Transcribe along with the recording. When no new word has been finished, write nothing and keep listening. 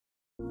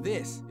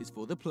This is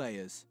for the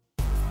players.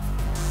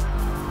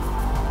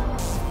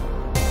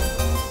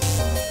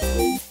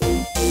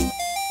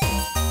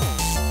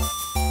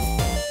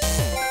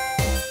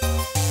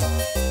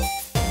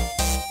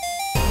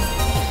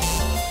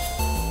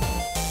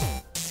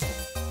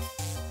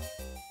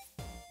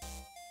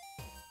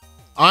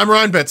 I'm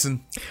Ryan Betson.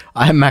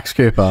 I'm Max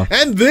Cooper.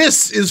 And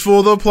this is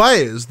For the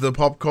Players, the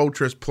pop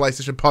culturist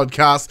PlayStation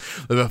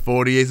podcast. Over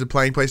 40 years of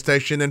playing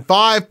PlayStation and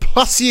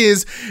 5+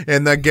 years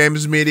in the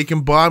games media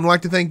combined. I'd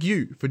like to thank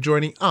you for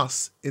joining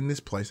us in this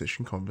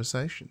PlayStation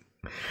conversation.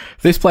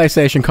 This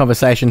PlayStation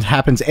conversation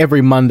happens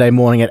every Monday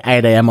morning at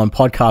 8 a.m. on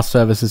podcast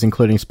services,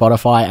 including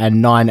Spotify,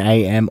 and 9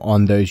 a.m.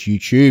 on those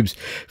YouTubes.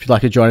 If you'd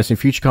like to join us in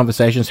future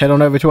conversations, head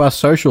on over to our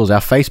socials, our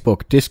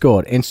Facebook,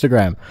 Discord,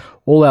 Instagram.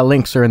 All our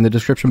links are in the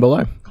description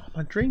below.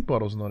 My drink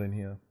bottle's not in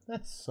here.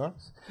 That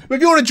sucks. But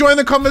if you want to join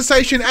the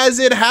conversation as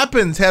it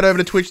happens, head over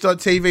to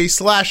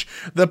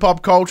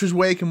twitch.tv/thepopcultures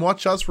where you can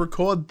watch us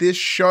record this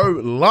show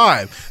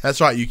live. That's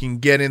right. You can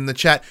get in the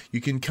chat. You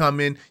can come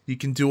in. You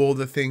can do all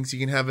the things. You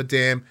can have a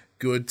damn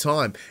good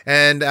time.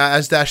 And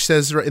as Dash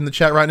says in the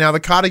chat right now, the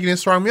cardigan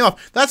is throwing me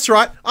off. That's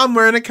right. I'm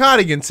wearing a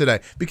cardigan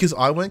today because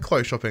I went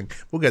clothes shopping.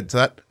 We'll get to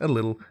that a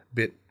little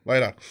bit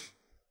later.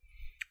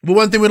 But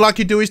one thing we'd like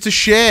you to do is to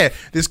share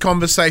this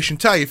conversation.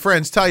 Tell your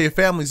friends, tell your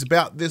families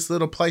about this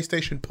little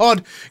PlayStation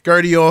pod.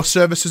 Go to your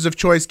services of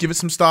choice, give it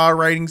some star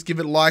ratings, give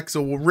it likes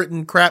or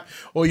written crap,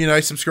 or,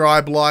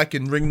 subscribe, like,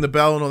 and ring the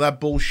bell and all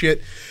that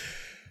bullshit.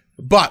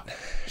 But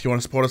if you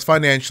want to support us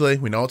financially,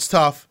 we know it's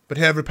tough, but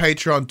head over to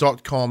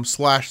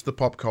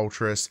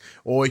patreon.com/thepopculturist,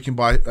 or you can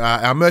buy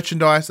our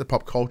merchandise at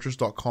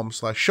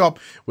popculturist.com/shop,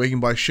 where you can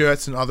buy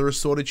shirts and other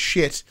assorted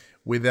shit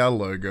with our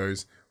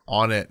logos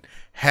on it.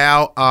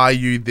 How are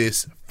you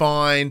this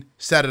fine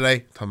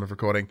Saturday, time of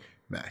recording,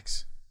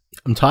 Max?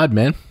 I'm tired,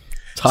 man.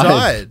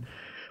 Tired.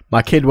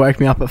 My kid woke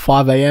me up at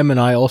 5 a.m. and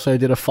I also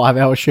did a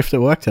 5-hour shift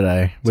at work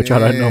today, which I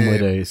don't normally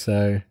do.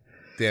 So,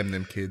 damn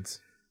them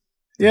kids.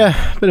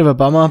 Yeah, bit of a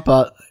bummer,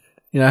 but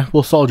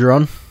we'll soldier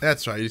on.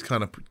 That's right. You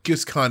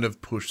just kind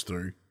of push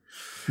through.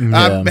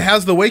 Yeah.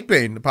 How's the week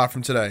been apart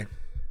from today?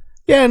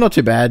 Yeah, not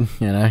too bad.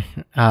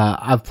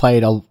 I've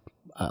played a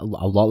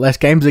lot less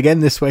games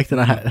again this week than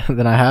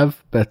I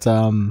have, but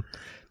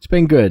it's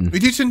been good. We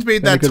do tend to be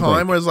at that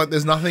time where it's like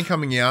there's nothing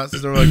coming out,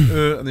 so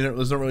and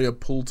there's not really a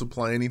pull to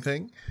play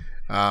anything.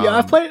 Yeah,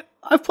 I've played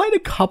a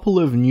couple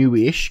of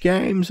newish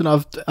games, and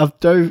I've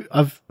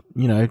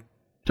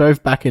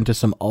dove back into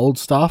some old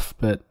stuff,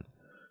 but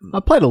I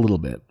played a little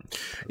bit.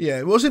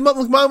 Yeah, well,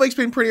 my week's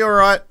been pretty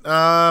alright.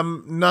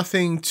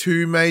 Nothing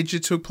too major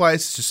took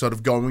place. It's just sort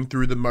of going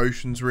through the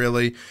motions,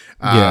 really.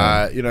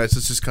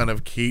 It's just kind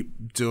of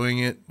keep doing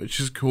it, which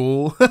is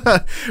cool.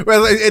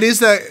 Well, it is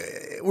that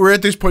we're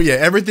at this point. Yeah,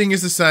 everything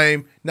is the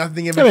same.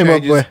 Nothing ever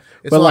changes.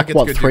 We're like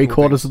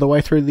 3/4 of the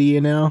way through the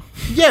year now?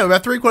 Yeah, we're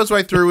about 3/4 of the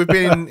way through. We've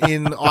been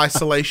in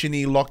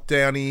isolation-y,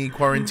 lockdown-y,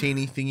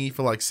 quarantine-y thingy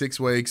for like 6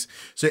 weeks.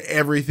 So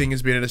everything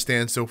has been at a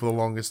standstill for the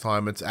longest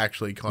time. It's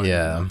actually kind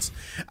of nuts.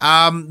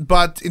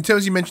 But in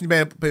terms, you mentioned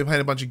you've been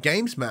playing a bunch of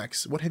games,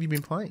 Max. What have you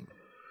been playing?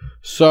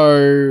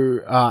 So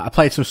I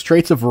played some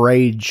Streets of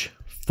Rage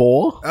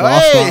 4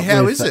 last night.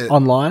 How is it?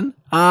 Online.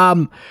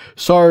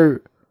 So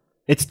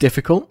it's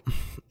difficult.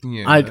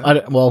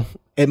 Yeah. Well,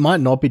 it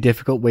might not be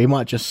difficult. We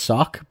might just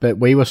suck, but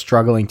we were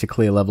struggling to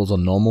clear levels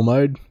on normal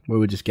mode. We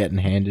were just getting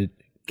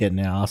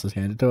our asses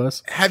handed to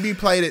us. Have you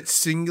played it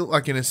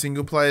in a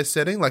single player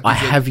setting? Like, I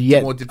have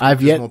yet. More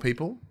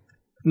people.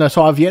 No,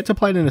 so I've yet to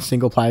play it in a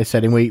single player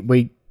setting.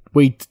 We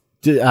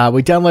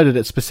downloaded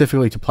it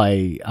specifically to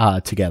play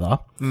together.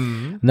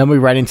 And then we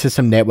ran into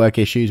some network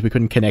issues. We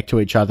couldn't connect to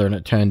each other, and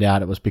it turned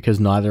out it was because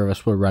neither of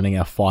us were running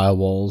our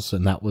firewalls,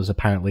 and that was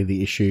apparently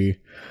the issue.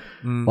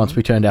 Once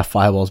we turned our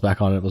firewalls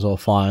back on, it was all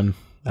fine.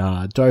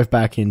 Dove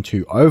back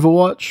into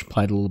Overwatch.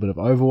 Played a little bit of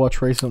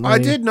Overwatch recently. I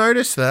did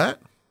notice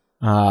that.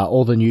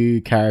 All the new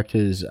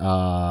characters,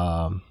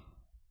 I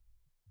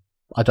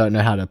don't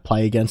know how to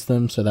play against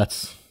them, so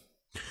that's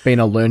been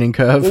a learning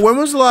curve. Well, when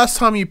was the last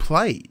time you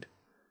played?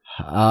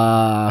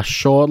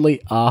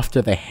 Shortly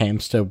after the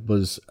hamster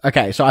was...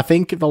 Okay, so I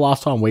think the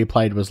last time we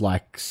played was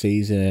like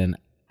season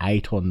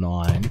 8 or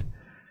 9.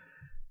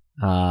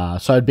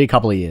 So it'd be a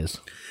couple of years.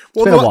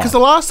 Well, because the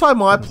last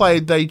time I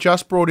played, they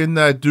just brought in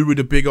the dude with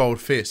a big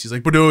old fist. He's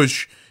like,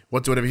 Badoosh,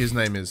 whatever his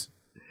name is.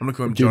 I'm going to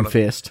call him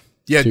Doomfist.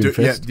 Yeah,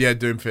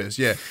 Doomfist.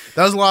 Yeah,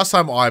 that was the last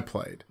time I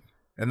played.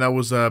 And that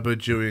was a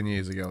bajillion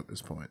years ago at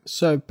this point.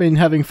 So been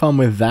having fun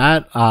with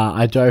that.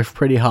 I dove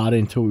pretty hard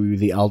into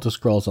the Elder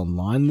Scrolls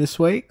Online this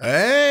week.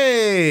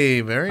 Hey,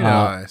 very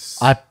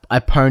nice. I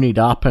ponied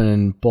up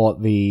and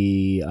bought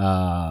the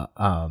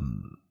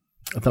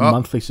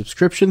monthly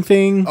subscription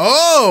thing.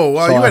 Oh,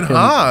 wow, you went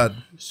hard.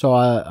 So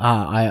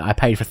I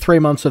paid for 3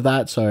 months of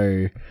that.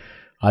 So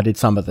I did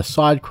some of the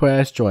side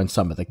quests, joined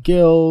some of the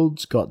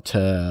guilds, got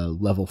to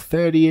level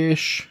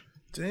 30-ish.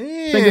 Damn.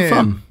 It's been good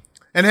fun.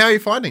 And how are you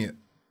finding it?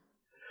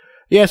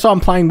 Yeah, so I'm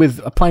playing with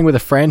a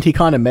friend. He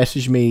kind of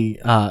messaged me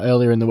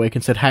earlier in the week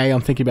and said, "Hey,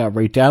 I'm thinking about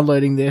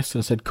re-downloading this."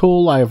 And I said,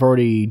 "Cool, I have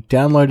already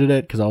downloaded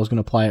it because I was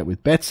going to play it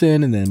with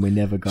Betson, and then we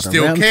never got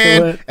around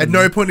to it." At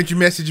no point did you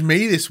message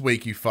me this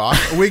week, you fuck.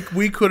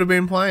 we could have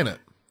been playing it.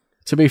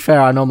 To be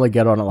fair, I normally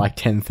get on at like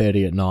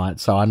 10:30 at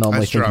night, so I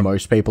normally think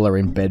most people are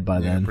in bed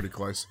by then. Pretty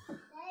close.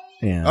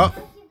 Yeah.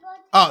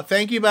 Oh,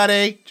 thank you,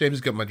 buddy. James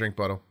has got my drink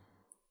bottle.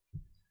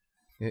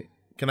 Yeah.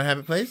 Can I have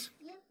it, please?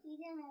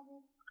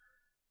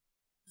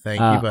 Thank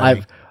you,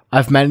 buddy.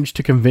 I've managed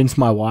to convince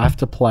my wife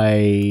to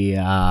play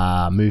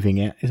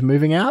Moving Out. Is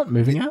Moving Out?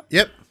 Moving Out?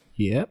 Yep.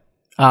 Yep.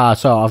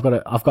 So I've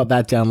got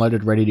that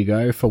downloaded, ready to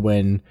go for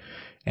when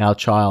our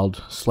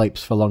child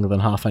sleeps for longer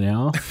than half an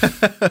hour.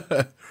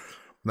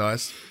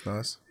 Nice.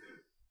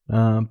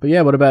 But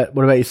yeah, what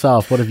about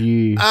yourself? What have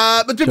you?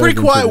 It's been a pretty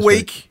quiet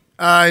week.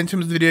 In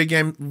terms of video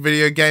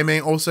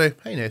gaming. Also,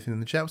 hey Nathan in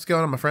the chat, what's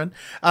going on, my friend?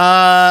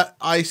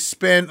 I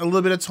spent a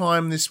little bit of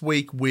time this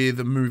week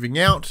with Moving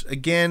Out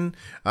again.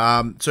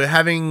 So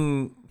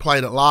having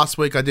played it last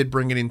week, I did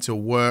bring it into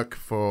work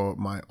for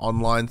my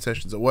online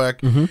sessions at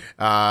work. So I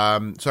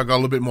got a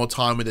little bit more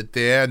time with it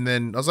there, and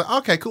then I was like,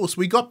 okay, cool. So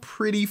we got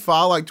pretty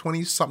far, like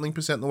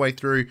 20-something% the way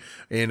through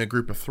in a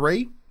group of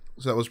 3.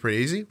 So that was pretty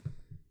easy.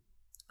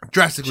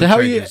 Drastically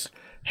changes.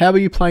 How are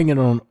you playing it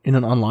in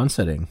an online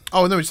setting?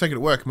 Oh, no, we just take it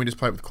at work and we just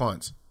play it with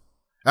clients.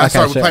 Okay,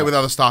 sorry, we play it with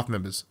other staff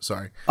members.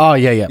 Sorry. Oh,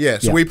 yeah. Yeah,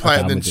 so we play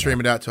it and then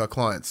stream it out to our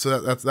clients. So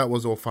that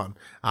was all fun.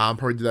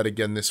 Probably do that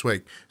again this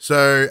week.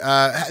 So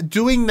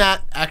doing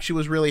that actually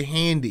was really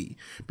handy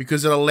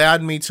because it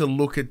allowed me to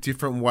look at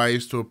different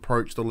ways to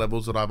approach the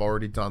levels that I've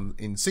already done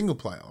in single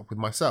player with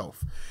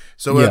myself.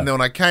 So then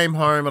when I came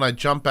home and I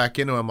jumped back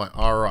into it, I'm like,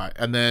 all right.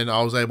 And then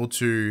I was able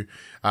to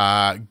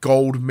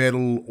gold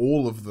medal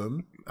all of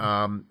them.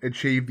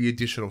 Achieve the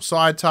additional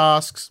side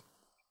tasks,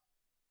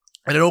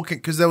 and it all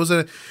because there was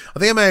I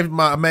think I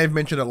may have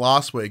mentioned it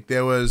last week.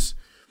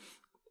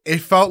 It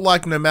felt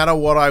like no matter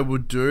what I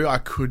would do, I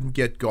couldn't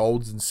get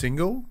golds in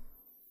single.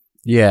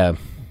 Yeah,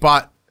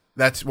 but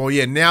that's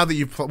now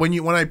that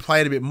when I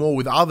played a bit more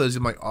with others,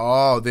 I'm like,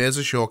 oh, there's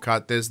a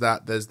shortcut. There's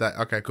that.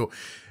 Okay, cool.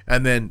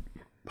 And then,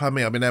 pardon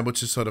me, I've been able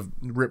to sort of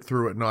rip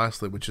through it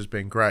nicely, which has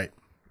been great.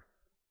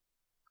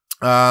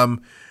 I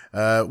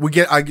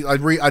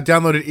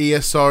downloaded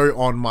ESO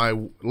on my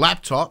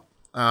laptop,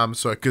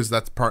 so because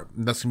that's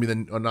gonna be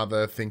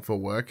another thing for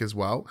work as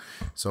well.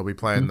 So I'll be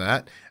playing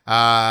that,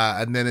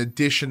 and then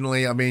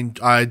additionally,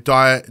 I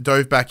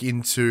dove back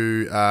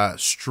into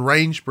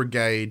Strange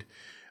Brigade.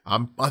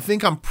 I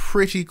think I'm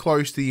pretty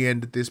close to the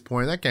end at this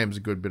point. That game's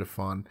a good bit of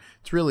fun.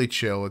 It's really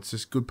chill. It's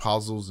just good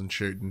puzzles and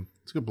shooting.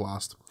 It's a good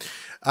blast.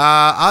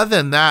 Other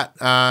than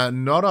that,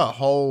 not a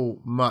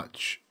whole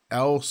much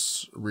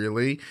else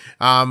really.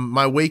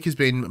 My week has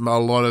been a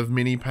lot of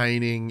mini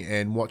painting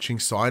and watching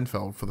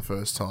Seinfeld for the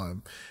first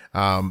time.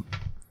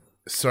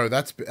 So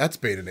that's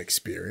been an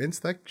experience.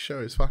 That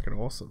show is fucking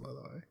awesome, by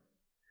the way.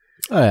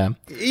 Oh yeah.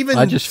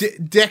 Even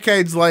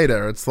decades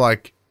later, it's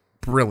like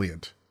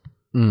brilliant.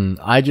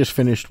 I just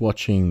finished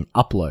watching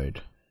Upload.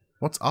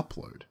 What's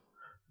Upload?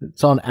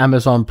 It's on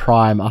Amazon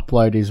Prime.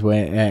 Upload is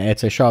where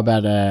it's a show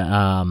about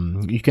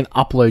you can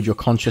upload your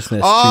consciousness.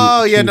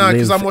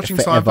 Because I'm watching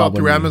Seinfeld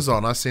through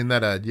Amazon. I've seen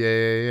that ad.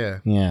 Yeah.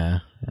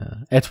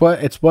 It's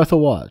worth a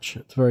watch.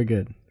 It's very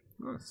good.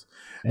 Nice.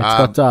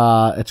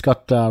 It's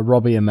got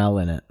Robbie Amell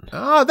in it.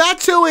 Oh,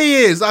 that's who he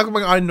is.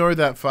 I know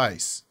that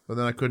face, but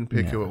then I couldn't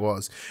pick who it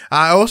was.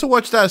 I also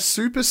watched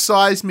Super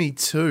Size Me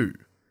 2.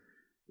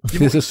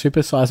 There's a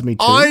Super Size Me 2.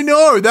 I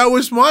know. That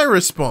was my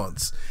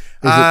response.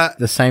 Is it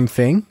the same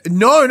thing?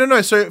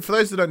 No. So for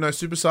those that don't know,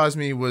 Super Size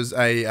Me was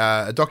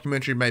a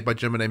documentary made by a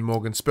gentleman named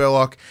Morgan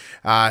Spurlock,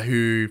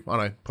 who, I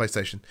don't know,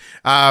 PlayStation,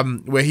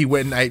 where he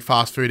went and ate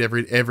fast food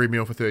every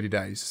meal for 30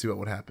 days to see what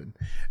would happen.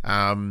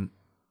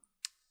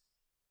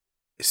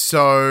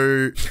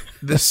 So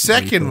the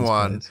second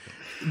one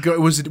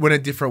went a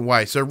different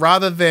way. So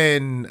rather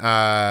than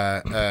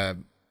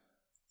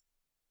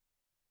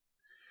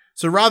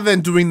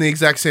doing the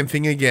exact same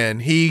thing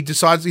again, he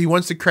decides he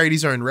wants to create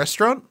his own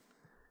restaurant.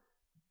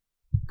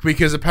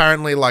 Because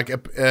apparently,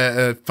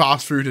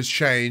 fast food has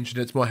changed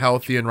and it's more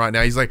healthy. And right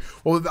now, he's like,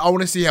 well, I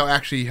want to see how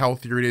actually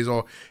healthier it is,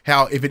 or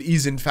if it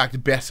is in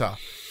fact better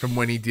from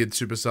when he did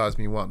Super Size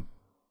Me 1.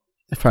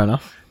 Fair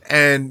enough.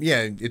 And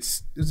yeah,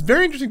 it's a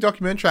very interesting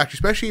documentary, actually,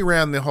 especially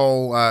around the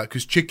whole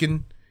because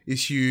chicken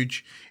is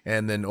huge,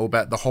 and then all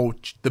about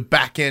the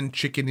back end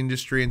chicken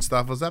industry and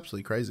stuff. It was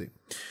absolutely crazy.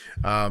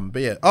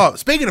 But yeah. Oh,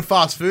 speaking of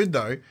fast food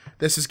though,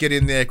 let's just get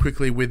in there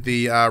quickly with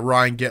the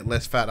Ryan Get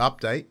Less Fat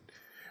update.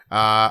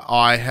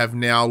 I have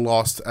now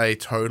lost a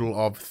total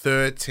of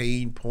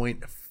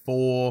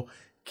 13.4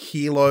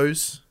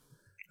 kilos,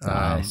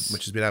 nice.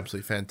 Which has been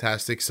absolutely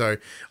fantastic. So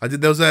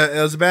there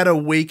was about a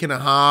week and a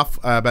half,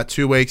 about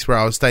 2 weeks where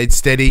I stayed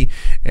steady,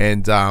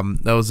 and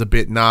that was a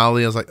bit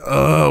gnarly. I was like,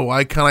 oh,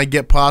 why can't I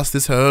get past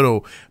this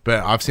hurdle?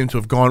 But I've seemed to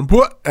have gone,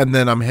 and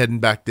then I'm heading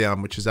back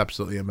down, which is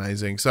absolutely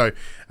amazing. So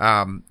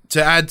to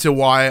add to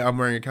why I'm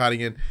wearing a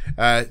cardigan,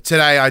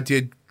 today I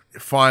did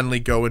finally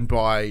go and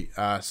buy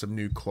some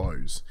new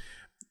clothes.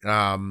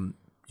 Losing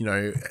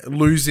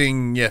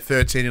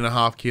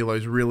 13.5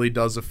 kilos really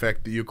does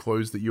affect your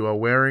clothes that you are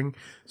wearing.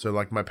 So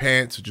like my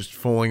pants are just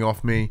falling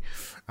off me.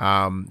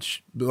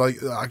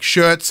 Like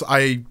shirts,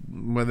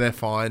 they're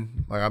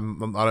fine. Like I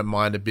don't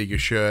mind a bigger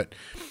shirt.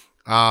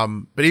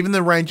 But even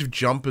the range of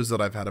jumpers that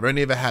I've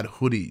only ever had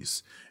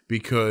hoodies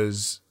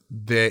because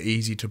they're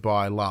easy to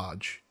buy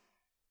large.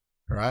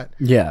 Right?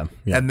 Yeah.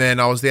 And then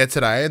I was there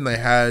today and they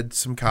had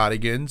some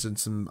cardigans and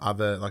some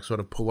other like sort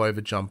of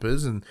pullover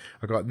jumpers. And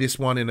I got this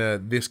one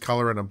in this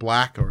color and a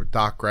black or a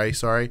dark gray,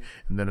 sorry.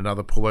 And then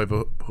another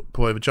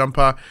pullover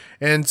jumper.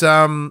 And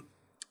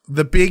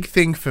the big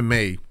thing for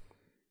me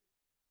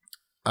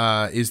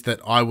is that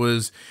I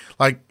was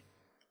like,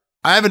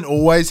 I haven't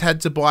always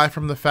had to buy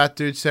from the fat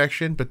dude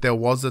section, but there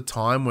was a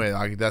time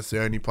where that's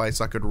the only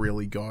place I could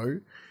really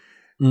go.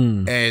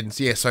 And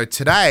so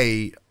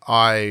today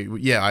I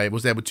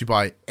was able to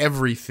buy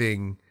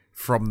everything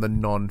from the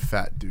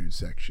non-fat dude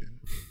section.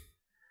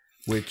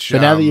 Which so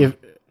now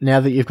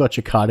that you've got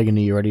your cardigan,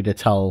 are you ready to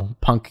tell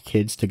punk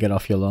kids to get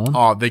off your lawn?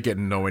 Oh, they're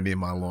getting nowhere near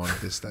my lawn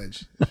at this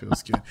stage. It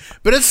feels good,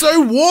 but it's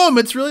so warm.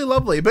 It's really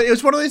lovely. But it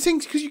was one of those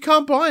things because you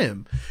can't buy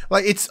them.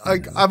 Like it's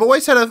like I've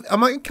always had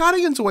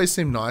cardigans always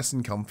seem nice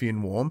and comfy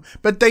and warm,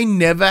 but they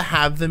never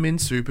have them in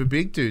super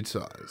big dude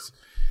size.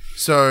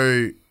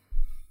 So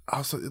I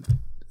was like,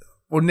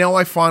 well, now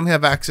I finally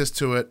have access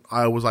to it.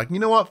 I was like, you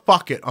know what?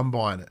 Fuck it. I'm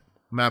buying it.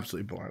 I'm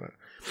absolutely buying it.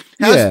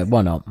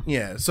 Why not?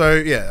 Yeah.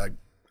 So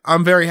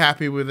I'm very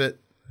happy with it.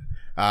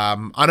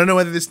 I don't know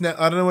whether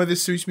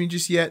this suits me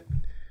just yet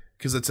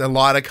because it's a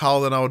lighter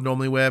color than I would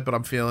normally wear, but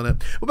I'm feeling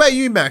it. What about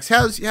you, Max?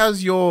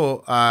 How's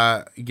your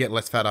Get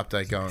Less Fat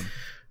update going?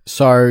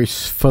 So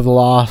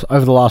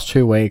over the last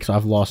 2 weeks,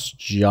 I've lost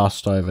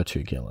just over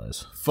 2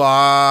 kilos.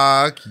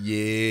 Fuck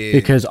yeah!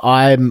 Because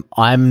I'm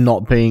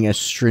not being as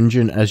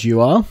stringent as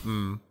you are.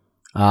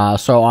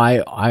 So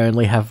I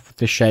only have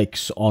the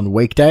shakes on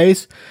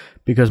weekdays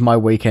because my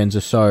weekends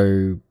are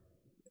so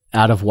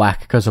out of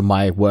whack because of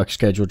my work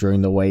schedule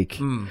during the week.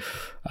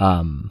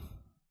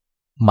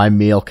 My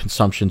meal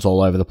consumption's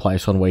all over the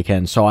place on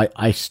weekends. So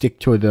I stick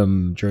to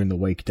them during the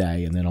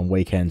weekday, and then on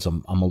weekends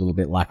I'm a little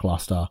bit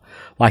lackluster.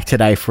 Like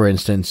today, for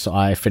instance,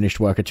 I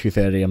finished work at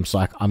 2:30. I'm just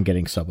like, I'm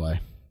getting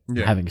Subway. I'm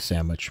having a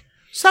sandwich.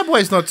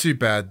 Subway's not too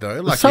bad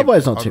though. Like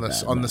Subway's not too bad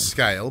on the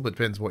scale, but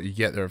depends what you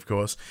get there, of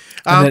course.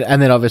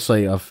 And then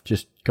obviously I've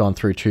just gone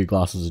through 2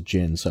 glasses of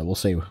gin, so we'll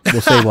see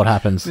what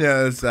happens.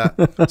 Yeah, that's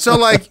that. So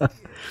like,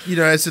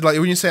 I said like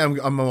when you say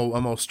I'm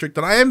all strict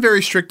on, I am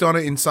very strict on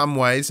it in some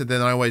ways, and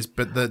then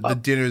but the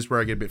dinner is where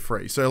I get a bit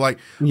free. So like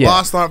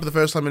last night for the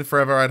first time in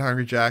forever, I had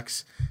Hungry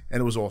Jack's,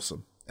 and it was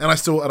awesome. And I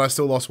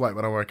still lost weight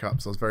when I woke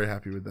up, so I was very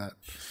happy with that.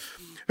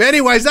 But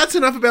anyways, that's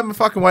enough about my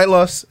fucking weight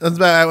loss. That's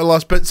about weight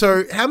loss. But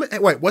so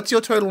what's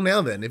your total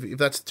now then? If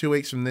that's 2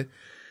 weeks from the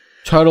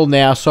total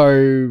now,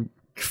 so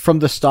from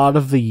the start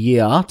of the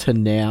year to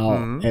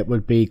now, it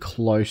would be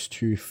close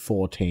to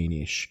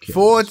 14-ish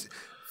kilos.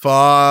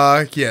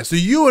 Fuck yeah. So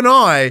you and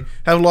I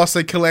have lost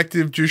a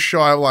collective just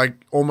shy of like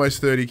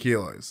almost 30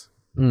 kilos.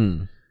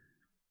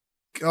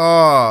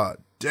 God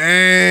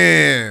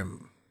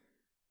damn.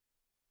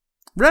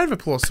 Round of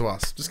applause to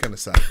us. Just gonna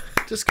say.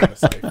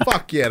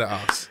 Fuck yeah to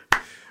us.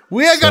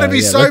 We are going to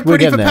be so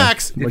pretty for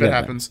PAX if it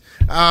happens.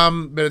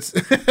 But it's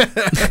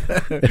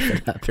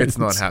it's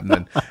not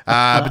happening.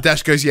 But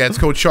Dash goes, it's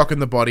called Shock in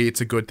the Body. It's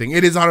a good thing.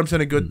 It is 100%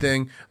 a good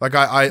thing. Like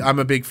I'm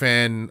a big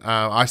fan.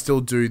 I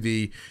still do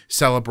the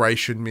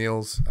celebration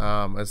meals,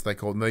 as they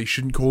call them. They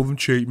shouldn't call them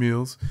cheat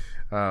meals.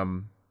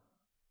 But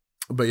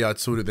yeah, I'd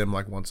sort of them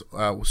like once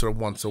a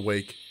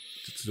week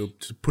to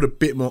put a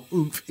bit more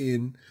oomph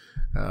in.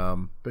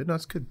 But no,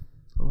 it's good.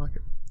 I like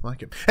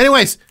it.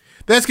 Anyways.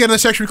 Let's get in the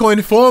section we call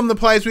Inform the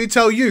Players. We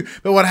tell you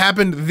about what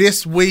happened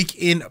this week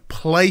in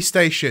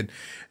PlayStation.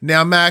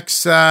 Now,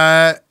 Max,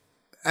 there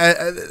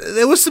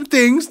was some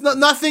things,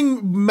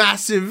 nothing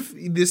massive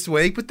this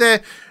week, but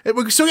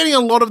we're still getting a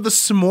lot of the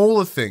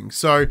smaller things.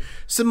 So,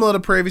 similar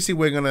to previously,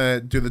 we're going to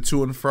do the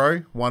to and fro,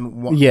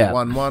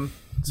 one.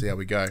 See how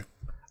we go.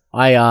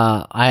 I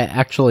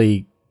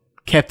actually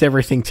kept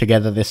everything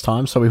together this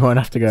time, so we won't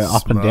have to go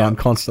up and down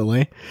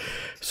constantly.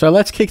 So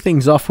let's kick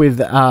things off with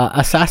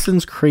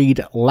Assassin's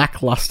Creed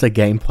lackluster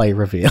gameplay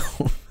reveal.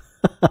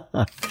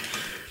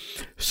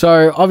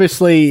 So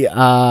obviously,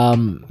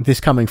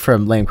 this coming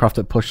from Liam Croft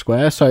at Push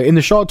Square. So in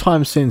the short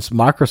time since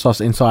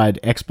Microsoft's Inside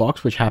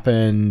Xbox, which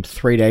happened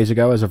 3 days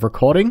ago as of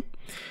recording,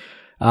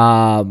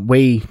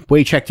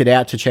 we checked it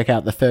out to check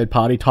out the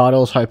third-party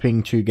titles,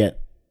 hoping to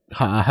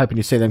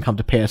see them come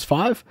to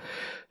PS5.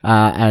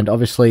 And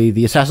obviously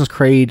the Assassin's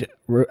Creed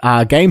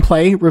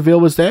gameplay reveal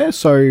was there.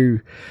 So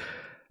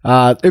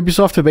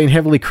Ubisoft have been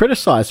heavily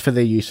criticized for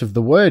their use of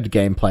the word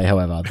gameplay.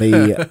 However,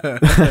 the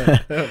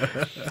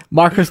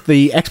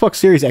Xbox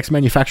Series X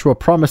manufacturer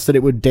promised that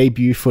it would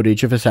debut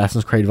footage of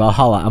Assassin's Creed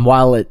Valhalla, and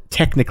while it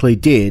technically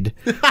did,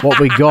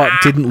 what we got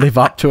didn't live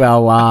up to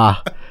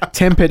our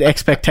tempered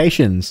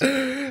expectations.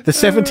 The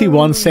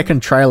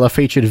 71-second trailer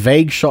featured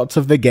vague shots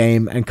of the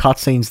game and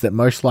cutscenes that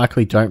most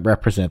likely don't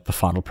represent the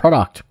final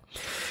product.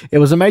 It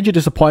was a major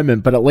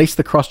disappointment, but at least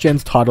the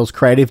CrossGen's title's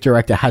creative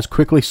director has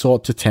quickly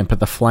sought to temper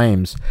the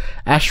flames.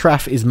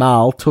 Ashraf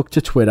Ismail took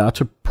to Twitter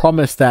to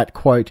promise that,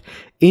 quote,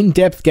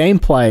 in-depth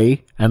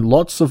gameplay and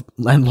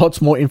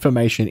lots more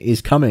information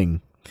is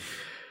coming.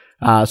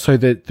 So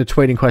the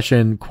tweet in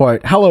question,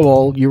 quote, hello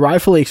all, you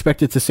rightfully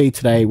expected to see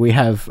today. We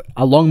have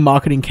a long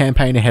marketing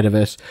campaign ahead of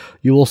us.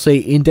 You will see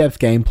in-depth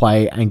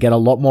gameplay and get a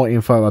lot more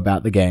info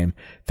about the game.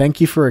 Thank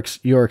you for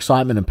your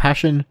excitement and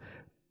passion.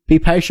 Be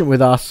patient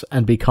with us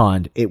and be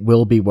kind. It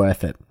will be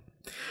worth it.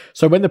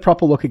 So when the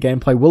proper look at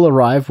gameplay will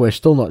arrive, we're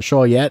still not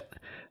sure yet.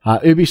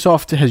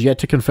 Ubisoft has yet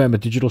to confirm a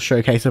digital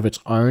showcase of its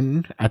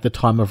own at the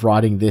time of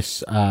writing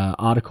this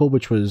article,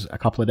 which was a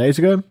couple of days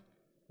ago.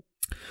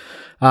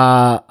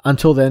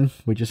 Until then,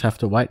 we just have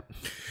to wait.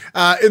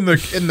 In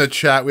the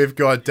chat, we've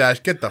got Dash.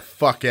 Get the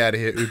fuck out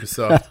of here,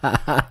 Ubisoft.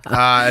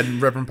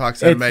 And Reverend Park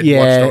said made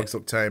Watch Dogs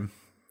look tame.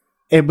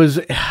 It was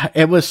so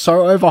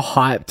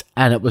overhyped,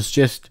 and it was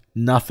just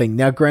nothing.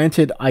 Now,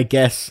 granted, I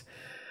guess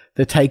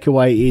the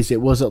takeaway is it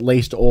was at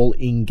least all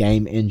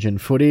in-game engine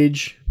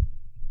footage.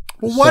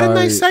 Well, why didn't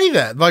they say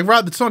that? Like,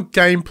 right, it's not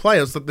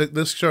gameplay. It's like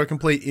let's show a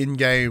complete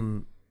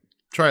in-game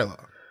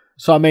trailer.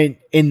 So, I mean,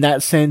 in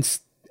that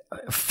sense,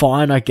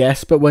 fine, I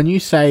guess. But when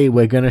you say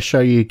we're going to show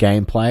you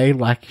gameplay,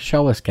 like,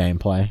 show us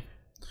gameplay.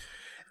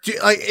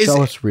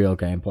 Show us real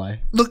gameplay.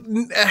 Look,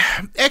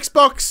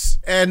 Xbox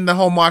and the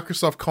whole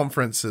Microsoft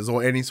conferences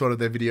or any sort of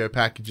their video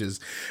packages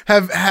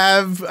have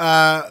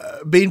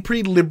been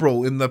pretty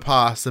liberal in the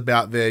past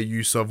about their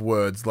use of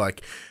words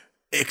like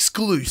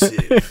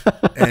exclusive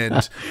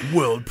and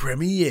world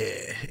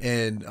premiere.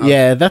 And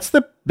yeah, that's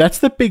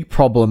the big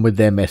problem with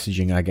their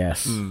messaging, I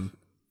guess.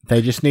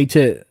 They just need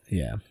to,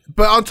 yeah.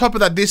 But on top of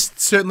that, this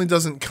certainly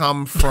doesn't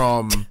come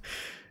from.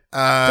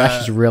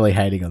 Dash is really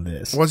hating on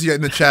this. What's he in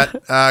the chat?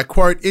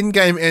 Quote,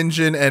 in-game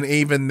engine, and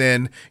even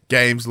then,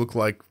 games look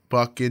like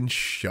fucking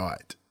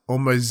shite.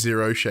 Almost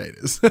zero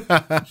shaders.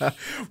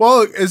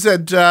 Well, is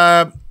that,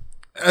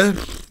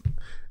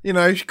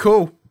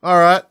 cool. All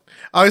right.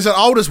 I said,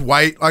 I'll just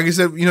wait. Like I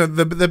said,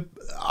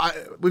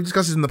 we've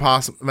discussed this in the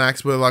past,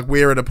 Max, where like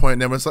we're at a point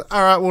now where it's like,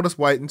 all right, we'll just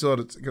wait until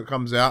it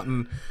comes out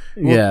and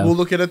we'll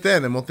look at it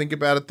then and we'll think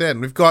about it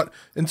then. We've got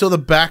until the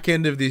back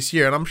end of this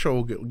year, and I'm sure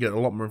we'll get a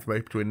lot more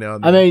information between now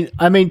and then.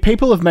 I mean,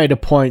 people have made a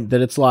point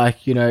that it's like,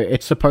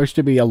 it's supposed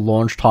to be a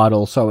launch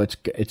title, so it's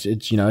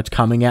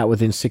coming out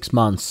within 6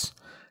 months,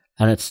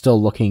 and it's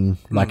still looking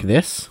like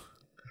this.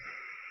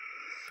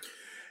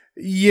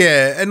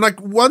 Yeah, and like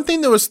one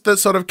thing that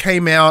sort of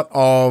came out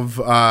of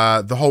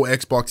the whole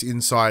Xbox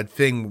Inside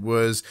thing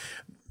was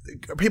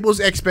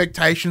people's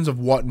expectations of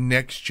what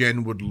next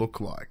gen would look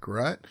like,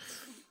 right?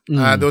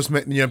 There was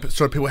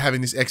sort of people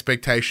having this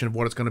expectation of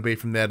what it's going to be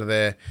from there to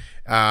there,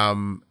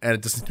 and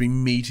it doesn't seem to be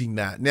meeting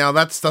that. Now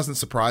that doesn't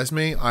surprise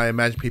me. I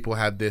imagine people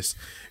had this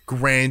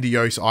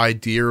grandiose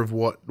idea of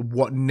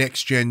what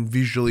next gen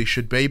visually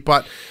should be,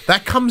 but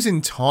that comes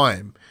in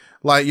time.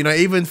 Like,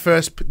 even the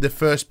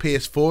first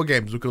PS4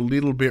 games look a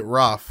little bit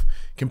rough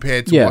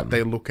compared to what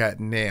they look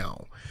at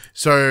now.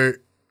 So,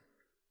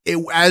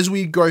 as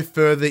we go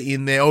further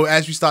in there, or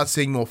as we start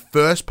seeing more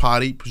first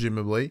party,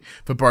 presumably,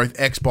 for both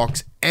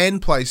Xbox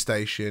and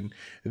PlayStation,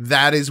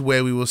 that is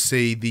where we will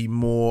see the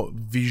more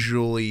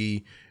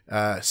visually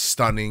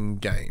stunning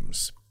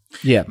games.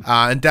 Yeah.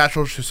 And Dash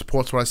also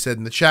supports what I said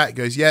in the chat. He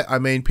goes,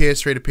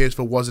 PS3 to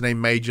PS4 wasn't a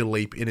major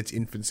leap in its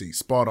infancy.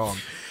 Spot on.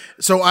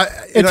 So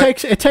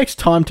it takes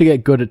time to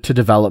get good to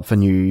develop for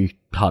new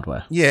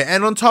hardware. Yeah,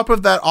 and on top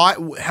of that,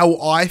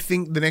 how I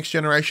think the next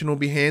generation will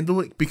be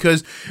handled,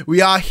 because we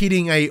are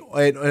hitting a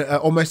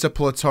almost a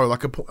plateau,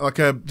 what's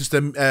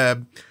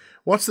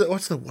the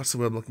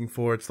word I'm looking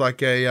for? It's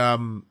like a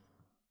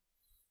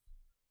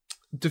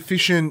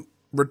deficient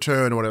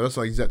return or whatever. That's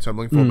like the exact term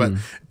I'm looking for, but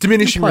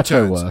diminishing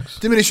returns. Works.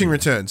 Diminishing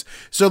returns.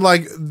 So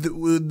like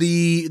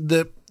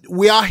the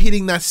we are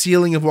hitting that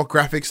ceiling of what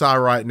graphics are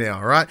right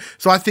now, right?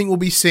 So I think we'll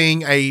be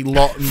seeing a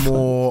lot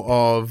more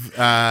of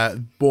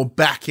more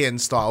back-end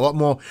style, a lot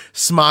more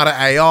smarter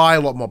AI, a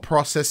lot more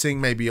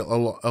processing, maybe a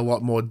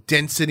lot more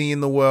density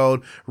in the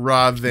world,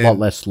 rather than a lot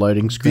less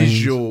loading screens.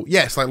 Visual,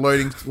 yes, like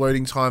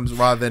loading times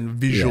rather than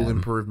visual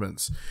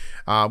improvements,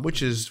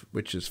 which is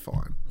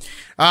fine.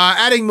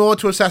 Adding more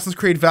to Assassin's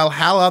Creed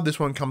Valhalla, this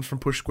one comes from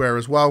Push Square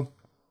as well.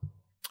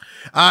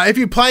 If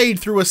you played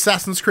through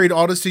Assassin's Creed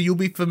Odyssey, you'll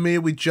be familiar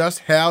with just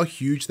how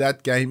huge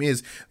that game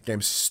is. The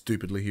game's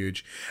stupidly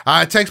huge.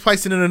 It takes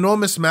place in an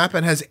enormous map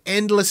and has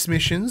endless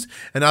missions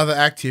and other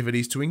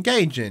activities to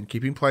engage in,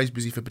 keeping players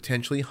busy for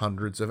potentially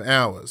hundreds of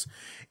hours.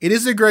 It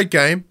is a great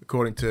game,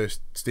 according to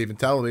Stephen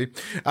Talaby,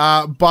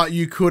 but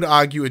you could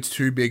argue it's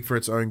too big for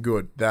its own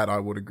good. That I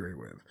would agree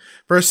with.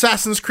 For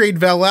Assassin's Creed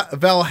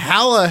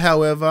Valhalla,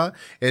 however,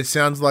 it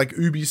sounds like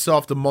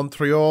Ubisoft of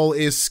Montreal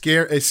is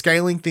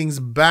scaling things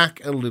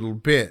back a little little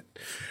bit.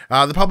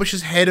 The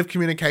publisher's head of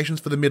communications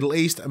for the Middle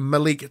East,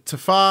 Malik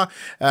Tafar,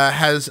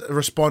 has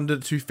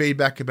responded to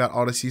feedback about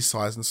Odyssey's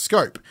size and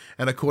scope.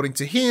 And according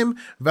to him,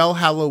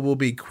 Valhalla will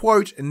be,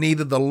 quote,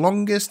 neither the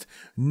longest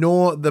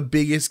nor the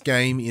biggest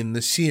game in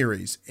the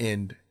series,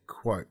 end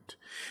quote.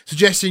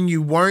 Suggesting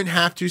you won't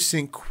have to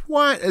sink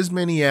quite as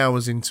many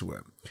hours into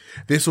it.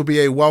 This will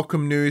be a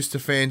welcome news to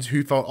fans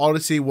who felt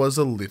Odyssey was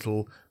a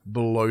little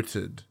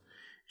bloated.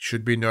 It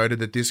should be noted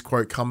that this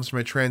quote comes from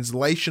a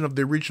translation of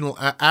the original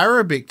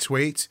Arabic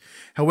tweet.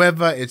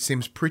 However, it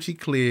seems pretty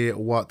clear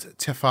what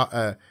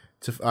Tefar,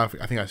 I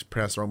think I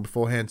pronounced it wrong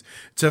beforehand,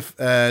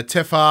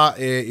 Tefar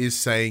is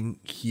saying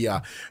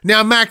here.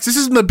 Now, Max, this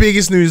isn't the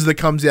biggest news that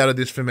comes out of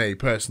this for me,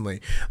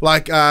 personally.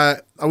 Like,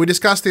 we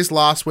discussed this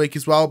last week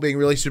as well, being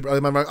really super,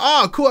 I'm like,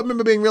 oh, cool, I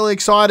remember being really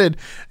excited,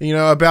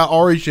 about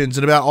Origins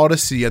and about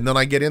Odyssey, and then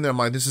I get in there, I'm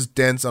like, this is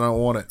dense, and I don't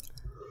want it.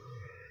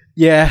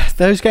 Yeah,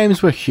 those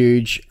games were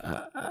huge.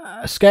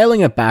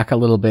 Scaling it back a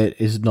little bit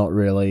is not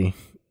really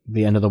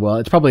the end of the world.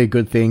 It's probably a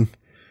good thing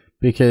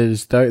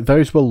because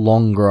those were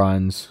long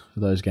grinds for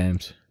those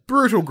games.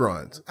 Brutal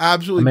grinds,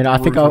 absolutely. I mean,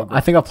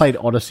 I think I played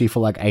Odyssey for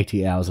like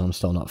 80 hours and I'm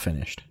still not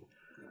finished.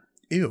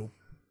 Ew.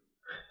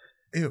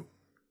 And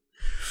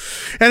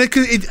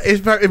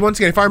once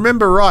again, if I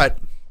remember right,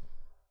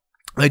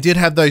 they did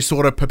have those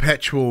sort of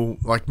perpetual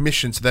like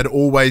missions that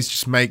always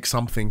just make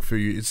something for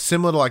you. It's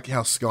similar to like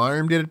how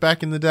Skyrim did it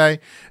back in the day.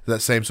 That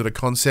same sort of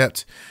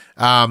concept.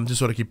 Just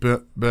sort of keep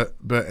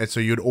and so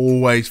you'd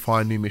always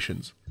find new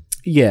missions.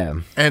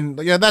 Yeah. And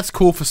that's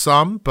cool for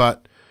some,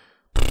 but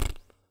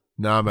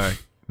nah,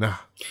 mate. Nah.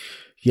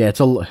 Yeah, it's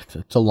a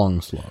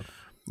long slog.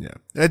 Yeah,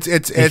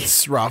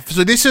 it's rough.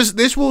 So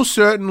this will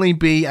certainly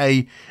be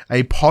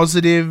a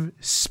positive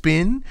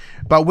spin.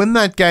 But when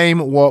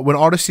when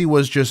Odyssey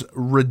was just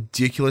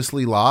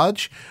ridiculously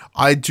large,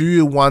 I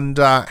do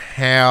wonder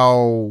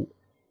how,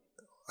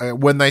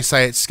 when they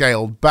say it's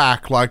scaled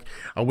back, like,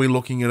 are we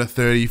looking at a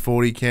 30,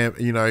 40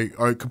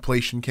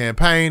 completion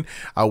campaign?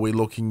 Are we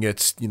looking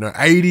at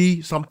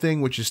 80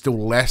 something, which is still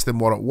less than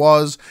what it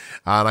was?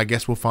 And I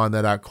guess we'll find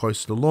that out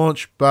closer to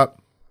launch, but.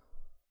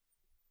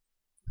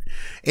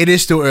 It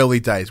is still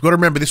early days. We've got to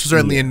remember this was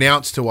only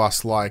announced to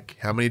us like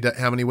how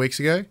many weeks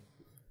ago?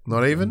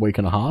 Not even? A week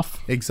and a half.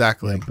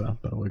 Exactly. Yeah,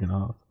 about a week and a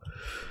half.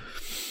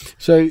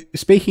 So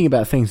speaking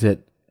about things that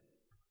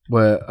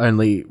were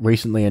only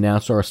recently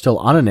announced or are still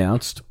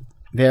unannounced,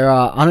 there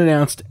are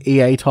unannounced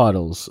EA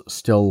titles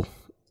still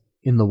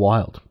in the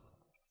wild.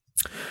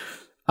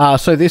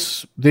 So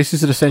this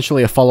is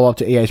essentially a follow-up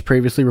to EA's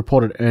previously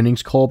reported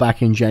earnings call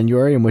back in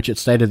January, in which it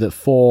stated that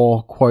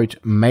 4, quote,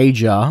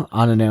 major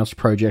unannounced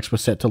projects were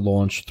set to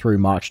launch through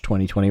March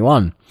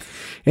 2021.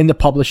 In the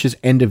publisher's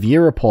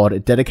end-of-year report,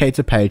 it dedicates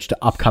a page to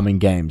upcoming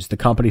games. The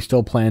company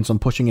still plans on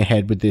pushing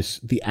ahead with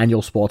the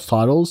annual sports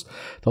titles.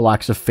 The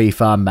likes of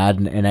FIFA,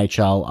 Madden,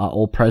 NHL are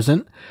all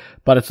present,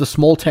 but it's the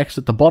small text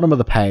at the bottom of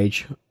the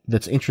page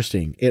that's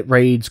interesting. It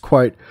reads,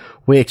 quote,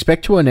 we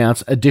expect to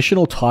announce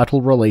additional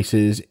title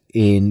releases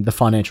in the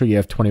financial year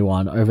of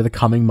 21 over the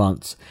coming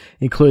months,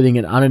 including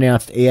an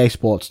unannounced EA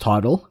Sports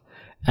title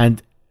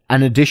and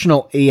an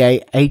additional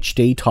EA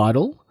HD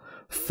title,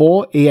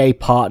 4 EA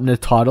partner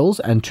titles,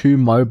 and 2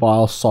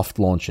 mobile soft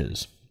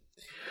launches.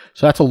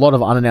 So that's a lot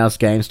of unannounced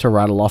games to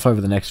rattle off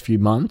over the next few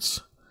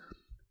months.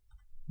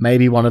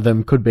 Maybe one of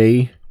them could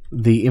be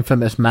the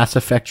infamous Mass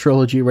Effect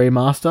Trilogy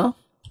remaster.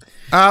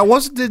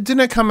 Didn't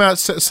it come out,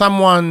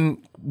 someone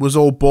was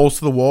all balls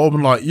to the wall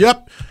and like,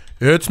 yep,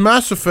 it's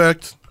Mass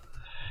Effect.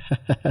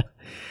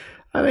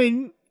 I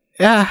mean,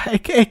 yeah,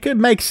 it could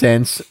make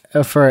sense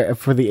for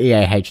the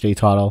EA HD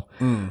title.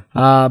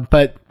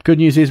 But good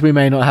news is we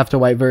may not have to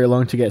wait very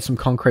long to get some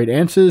concrete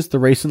answers. The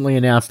recently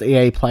announced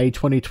EA Play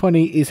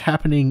 2020 is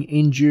happening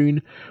in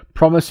June,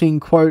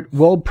 promising, quote,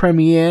 world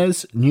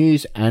premieres,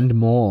 news, and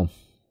more.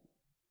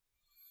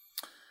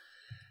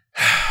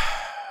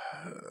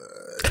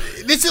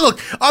 Look,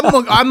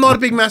 I'm not a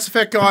big Mass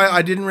Effect guy.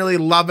 I didn't really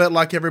love it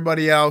like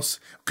everybody else.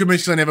 Could be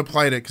because I never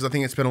played it because I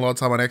think I spent a lot of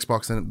time on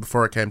Xbox and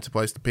before it came to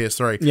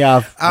PS3.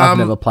 Yeah, I've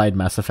never played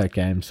Mass Effect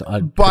games.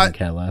 I couldn't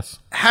care less.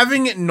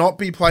 Having it not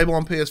be playable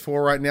on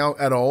PS4 right now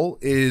at all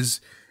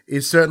is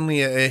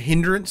certainly a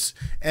hindrance.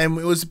 And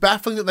it was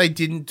baffling that they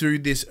didn't do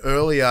this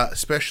earlier,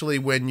 especially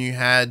when you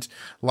had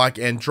like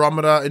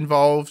Andromeda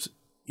involved.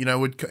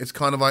 It's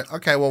kind of like,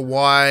 okay, well,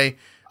 why?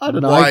 I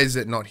don't know. Why is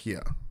it not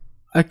here?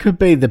 It could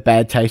be the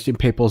bad taste in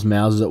people's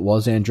mouths as it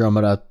was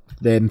Andromeda,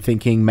 them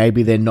thinking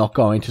maybe they're not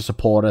going to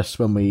support us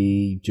when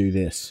we do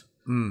this.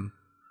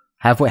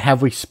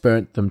 Have we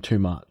spurnt them too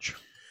much?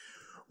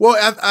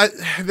 Well,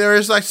 there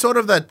is like sort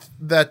of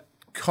that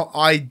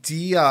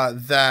idea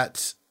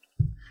that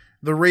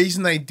the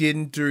reason they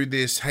didn't do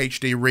this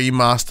HD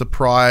remaster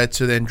prior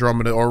to the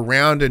Andromeda or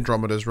around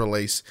Andromeda's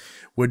release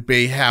would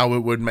be how it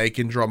would make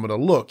Andromeda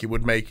look. It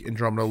would make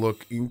Andromeda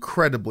look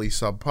incredibly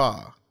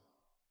subpar.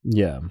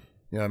 Yeah.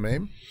 You know what I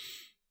mean?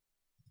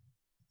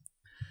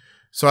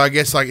 So I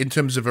guess like in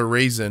terms of a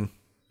reason,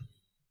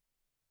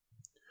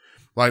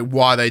 like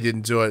why they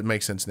didn't do it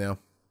makes sense now.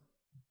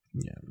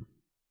 Yeah.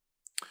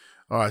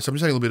 All right, so I'm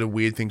just having a little bit of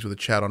weird things with the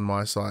chat on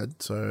my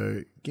side.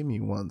 So give me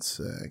one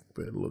sec,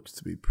 but it looks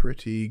to be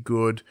pretty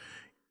good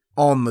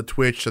on the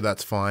Twitch, so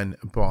that's fine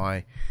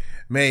by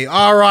me.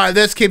 All right,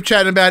 let's keep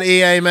chatting about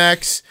EA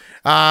Max.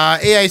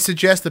 EA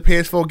suggests the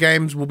PS4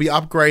 games will be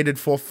upgraded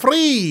for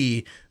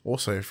free.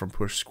 Also from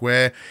Push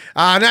Square.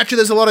 Naturally,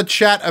 there's a lot of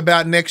chat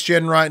about next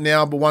gen right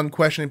now, but one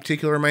question in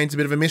particular remains a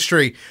bit of a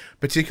mystery,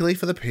 particularly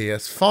for the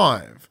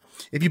PS5.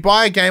 If you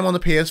buy a game on the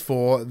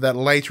PS4 that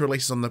later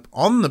releases on the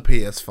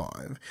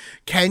PS5,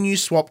 can you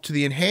swap to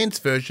the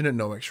enhanced version at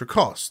no extra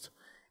cost?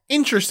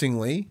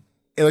 Interestingly,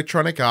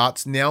 Electronic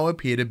Arts now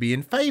appear to be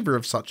in favor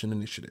of such an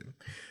initiative.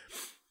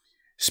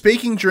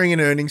 Speaking during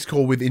an earnings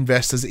call with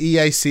investors,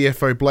 EA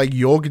CFO Blake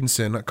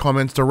Jorgensen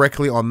comments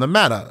directly on the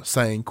matter,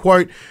 saying,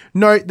 quote,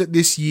 note that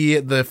this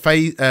year the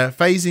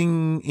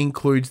phasing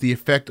includes the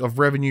effect of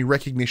revenue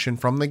recognition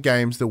from the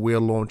games that we're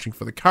launching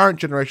for the current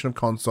generation of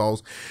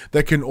consoles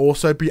that can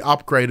also be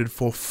upgraded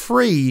for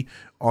free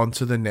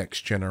onto the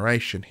next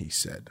generation, he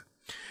said.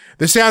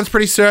 This sounds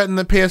pretty certain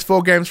that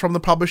PS4 games from the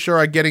publisher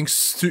are getting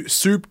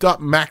souped up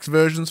max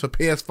versions for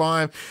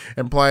PS5,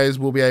 and players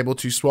will be able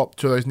to swap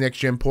to those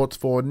next-gen ports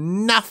for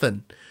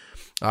nothing.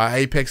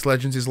 Apex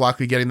Legends is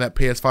likely getting that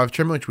PS5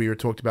 trim, which we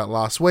talked about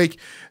last week,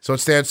 so it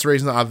stands to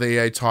reason that other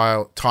EA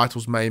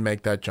titles may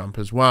make that jump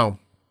as well.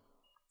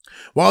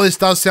 While this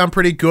does sound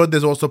pretty good,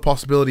 there's also a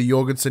possibility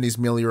Jorgensen is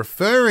merely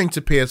referring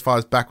to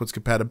PS5's backwards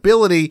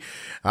compatibility,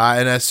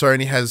 and as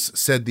Sony has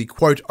said, the,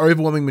 quote,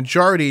 overwhelming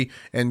majority,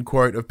 end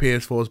quote, of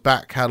PS4's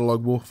back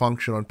catalogue will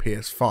function on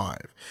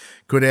PS5.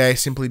 Could EA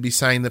simply be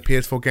saying that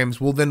PS4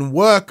 games will then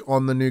work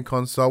on the new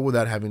console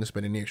without having to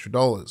spend any extra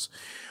dollars?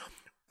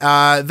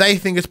 They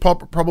think it's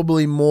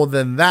probably more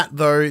than that,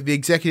 though. The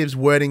executive's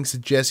wording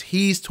suggests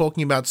he's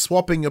talking about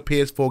swapping your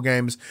PS4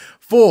 games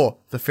for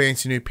the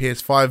fancy new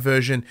PS5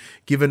 version,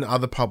 given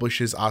other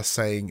publishers are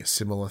saying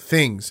similar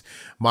things.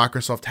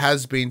 Microsoft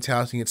has been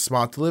touting its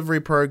smart delivery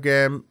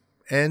program,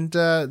 and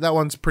that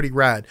one's pretty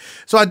rad.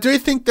 So I do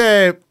think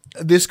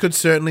this could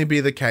certainly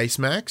be the case,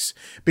 Max,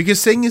 because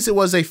seeing as it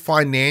was a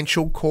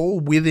financial call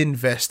with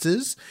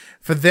investors,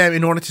 for them,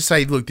 in order to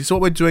say, look, this is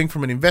what we're doing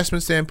from an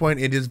investment standpoint,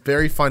 it is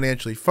very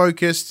financially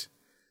focused.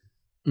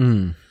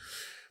 And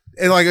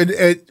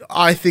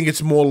I think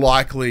it's more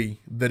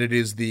likely that it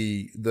is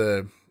the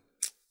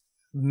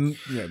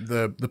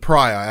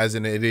prior, as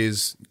in it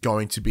is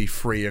going to be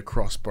free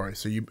across both.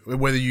 So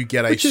whether you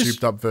get a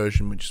souped up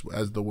version, which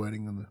as the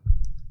wording on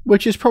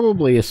which is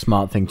probably a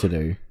smart thing to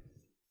do.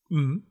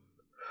 Mm-hmm.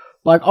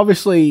 Like,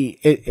 obviously,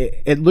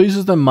 it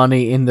loses them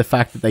money in the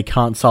fact that they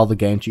can't sell the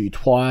game to you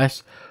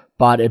twice,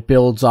 but it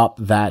builds up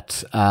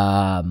that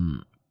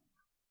the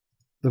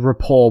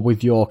rapport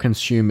with your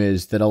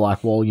consumers that are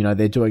like, well, you know,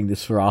 they're doing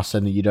this for us,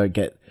 and you don't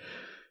get,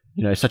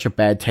 you know, such a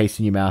bad taste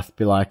in your mouth.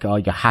 Be like, oh,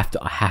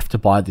 I have to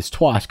buy this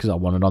twice because I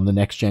want it on the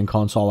next gen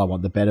console. I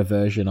want the better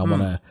version.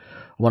 I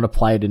want to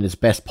play it in its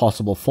best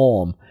possible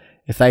form.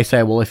 If they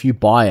say, well, if you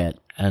buy it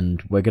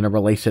and we're going to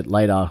release it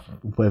later,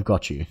 we've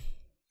got you.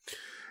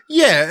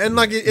 Yeah, and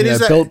like it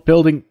is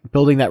building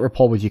that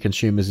rapport with your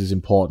consumers is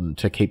important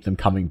to keep them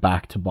coming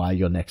back to buy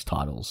your next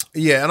titles.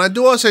 Yeah, and I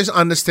do also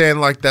understand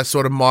like that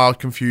sort of mild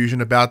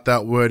confusion about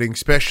that wording,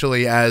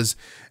 especially as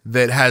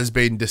that has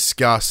been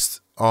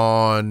discussed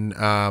on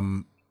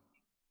how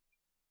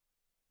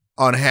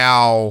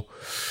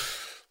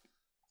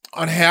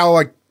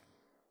like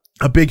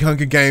a big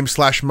hunk of games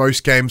 /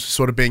 most games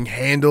sort of being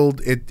handled.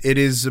 It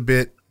is a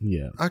bit.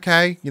 Yeah.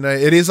 Okay. You know,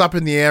 it is up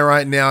in the air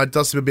right now. It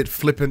does seem a bit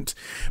flippant,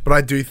 but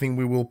I do think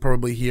we will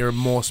probably hear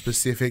more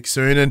specific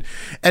soon.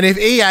 And if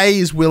EA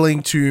is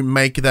willing to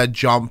make that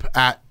jump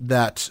at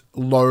that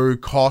low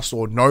cost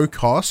or no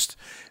cost,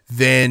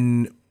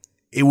 then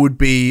it would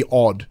be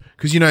odd.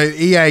 Because, you know,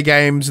 EA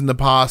games in the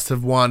past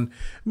have won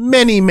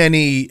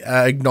many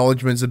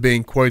acknowledgements of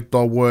being, quote,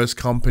 the worst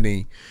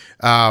company.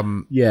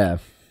 Yeah.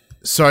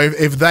 So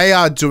if they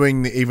are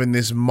doing even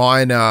this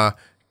minor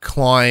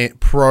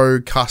client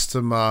pro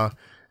customer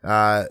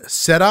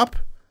setup,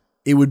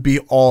 it would be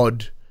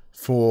odd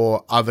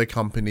for other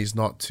companies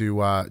not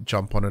to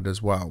jump on it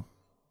as well.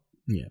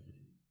 Yeah.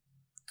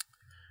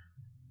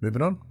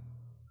 Moving on.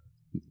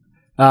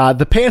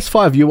 The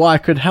PS5 UI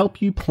could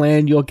help you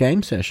plan your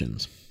game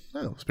sessions.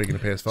 Oh, speaking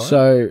of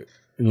PS5.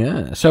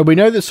 So we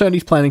know that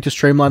Sony's planning to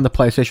streamline the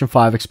PlayStation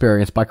 5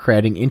 experience by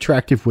creating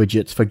interactive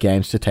widgets for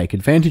games to take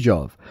advantage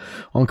of.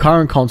 On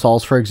current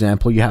consoles, for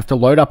example, you have to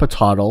load up a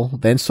title,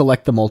 then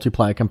select the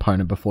multiplayer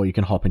component before you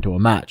can hop into a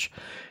match.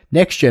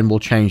 Next gen will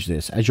change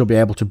this, as you'll be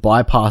able to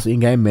bypass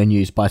in-game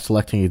menus by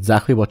selecting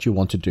exactly what you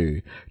want to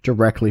do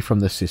directly from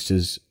the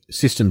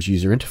system's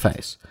user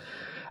interface.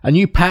 A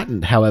new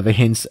patent, however,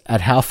 hints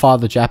at how far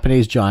the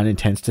Japanese giant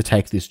intends to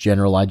take this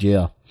general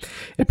idea.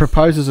 It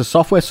proposes a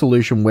software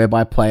solution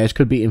whereby players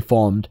could be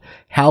informed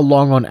how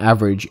long on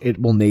average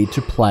it will need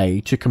to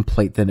play to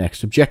complete the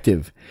next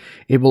objective.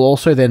 It will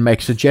also then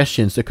make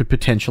suggestions that could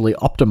potentially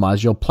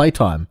optimize your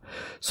playtime,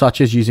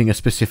 such as using a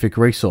specific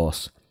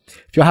resource.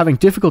 If you're having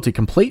difficulty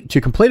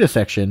to complete a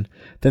section,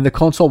 then the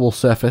console will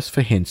surface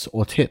for hints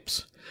or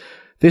tips.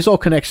 This all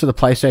connects to the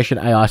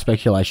PlayStation AI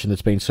speculation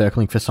that's been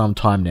circling for some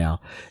time now.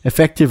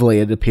 Effectively,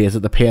 it appears that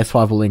the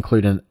PS5 will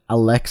include an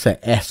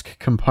Alexa-esque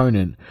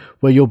component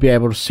where you'll be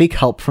able to seek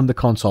help from the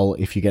console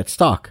if you get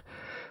stuck.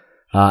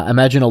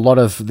 Imagine a lot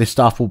of this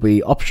stuff will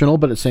be optional,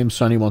 but it seems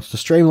Sony wants to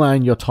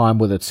streamline your time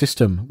with its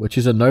system, which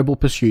is a noble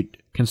pursuit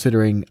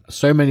considering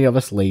so many of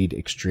us lead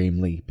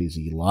extremely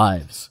busy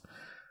lives.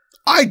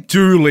 I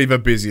do live a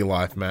busy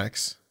life,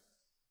 Max.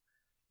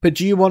 But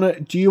do you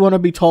want to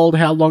be told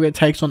how long it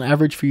takes on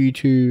average for you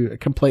to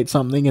complete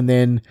something and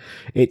then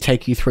it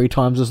take you 3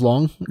 times as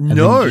long? And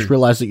No. then you just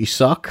realize that you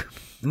suck?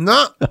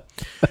 No.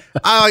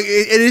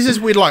 It is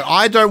just weird. Like,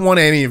 I don't want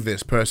any of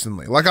this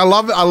personally. Like, I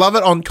love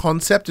it on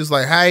concept. It's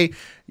like, hey,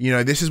 you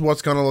know, this is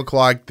what's going to look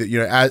like. That, you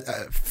know,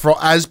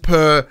 as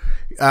per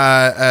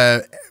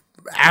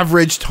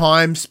average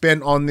time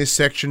spent on this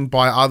section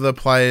by other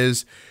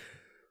players.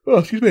 Oh,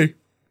 excuse me.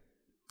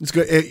 It's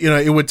good. You know,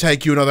 it would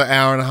take you another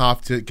hour and a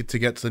half to get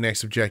to the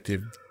next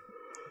objective.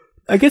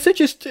 I guess it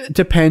just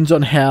depends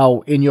on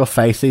how in your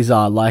face these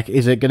are. Like,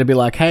 is it going to be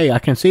like, hey, I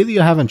can see that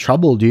you're having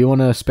trouble. Do you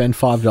want to spend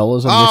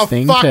 $5 on this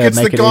thing to make it easier?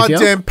 It's the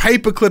goddamn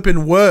paperclip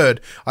in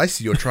Word. I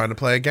see you're trying to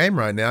play a game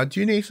right now.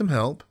 Do you need some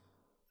help?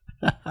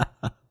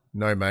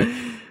 No, mate.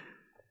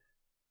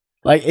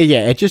 Like,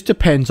 yeah, it just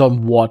depends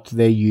on what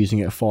they're using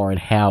it for and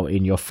how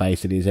in your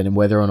face it is, and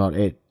whether or not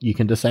you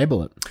can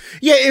disable it.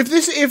 Yeah, if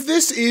this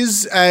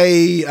is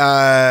a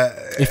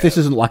if this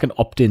isn't like an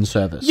opt-in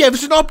service. Yeah, if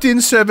it's an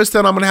opt-in service,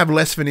 then I'm going to have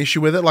less of an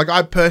issue with it. Like,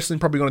 I personally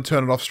probably going to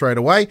turn it off straight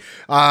away.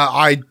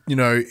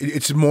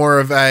 It's more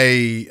of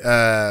a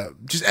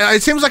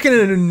it seems like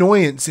an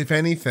annoyance, if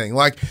anything.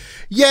 Like,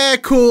 yeah,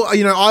 cool.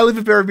 You know, I live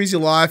a very busy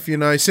life. You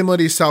know, similar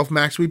to yourself,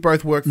 Max. We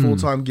both work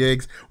full-time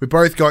gigs. We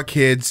both got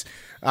kids.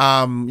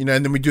 And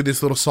then we do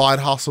this little side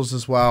hustles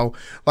as well.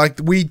 Like,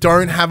 we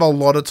don't have a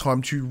lot of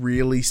time to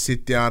really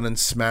sit down and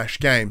smash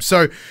games.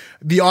 So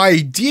the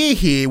idea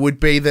here would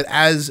be that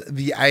as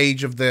the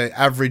age of the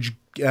average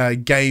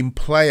game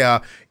player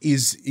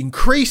is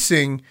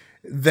increasing,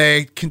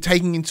 they're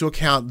taking into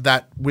account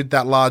that with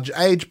that large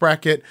age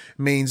bracket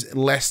means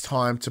less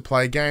time to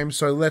play games.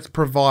 So let's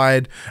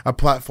provide a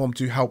platform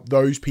to help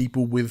those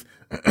people with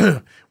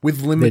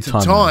limited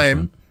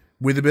time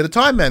with a bit of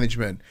time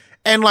management.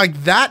 And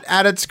like that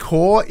at its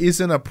core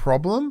isn't a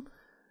problem,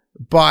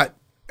 but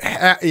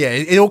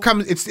it all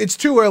comes. It's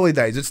too early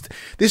days.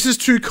 This is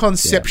too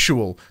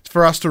conceptual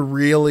for us to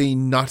really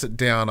nut it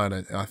down.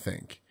 I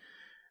think,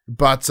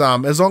 but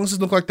as long as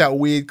it looks like that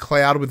weird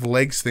cloud with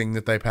legs thing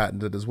that they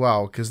patented as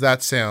well, because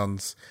that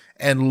sounds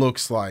and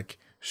looks like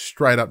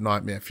straight up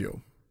nightmare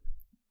fuel.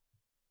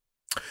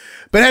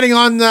 But heading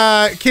on,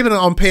 keeping it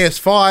on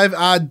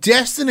PS5,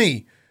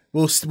 Destiny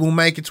will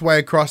make its way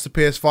across the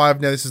PS5.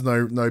 Now, this is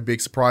no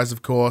big surprise,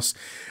 of course.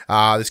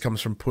 This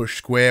comes from Push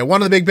Square.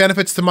 One of the big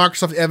benefits to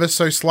Microsoft ever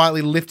so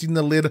slightly lifting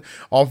the lid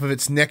off of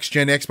its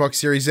next-gen Xbox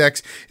Series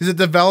X is that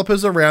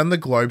developers around the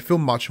globe feel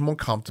much more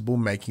comfortable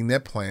making their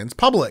plans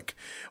public.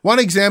 One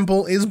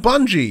example is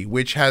Bungie,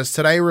 which has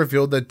today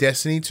revealed that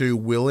Destiny 2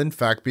 will in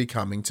fact be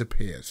coming to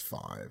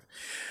PS5.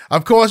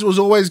 Of course, it was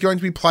always going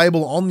to be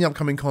playable on the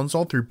upcoming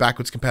console through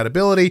backwards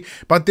compatibility,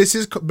 but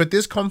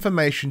this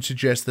confirmation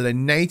suggests that a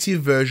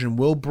native version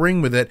will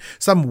bring with it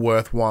some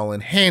worthwhile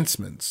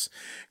enhancements.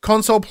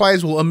 Console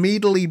players will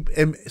immediately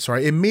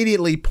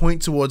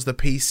point towards the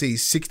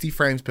PC's 60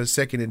 frames per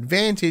second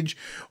advantage,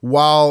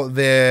 while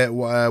their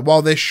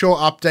short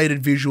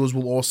updated visuals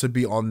will also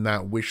be on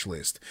that wish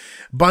list.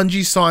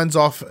 Bungie signs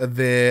off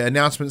their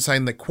announcement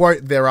saying that,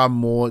 quote, there are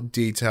more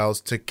details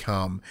to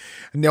come.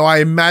 Now, I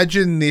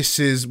imagine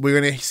we're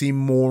going to see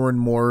more and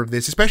more of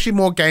this, especially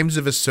more games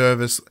of a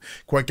service,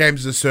 quote,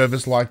 games as a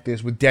service like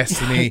this with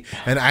Destiny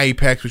and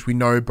Apex, which we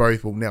know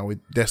both, well, now with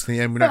Destiny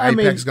and we know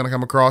Apex is going to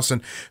come across,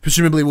 and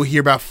presumably we'll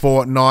hear about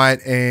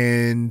Fortnite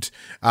and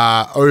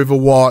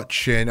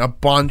Overwatch and a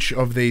bunch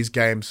of these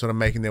games sort of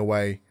making their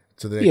way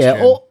to the next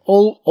gen.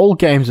 all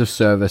games of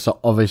service are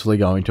obviously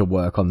going to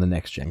work on the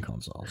next gen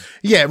consoles.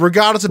 Yeah,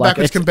 regardless of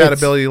backwards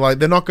compatibility, like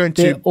they're not going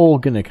to. They're all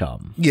going to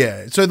come.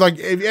 Yeah, so like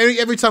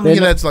every time we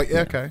hear that, it's like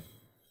okay.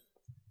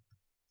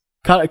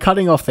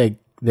 Cutting off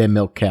their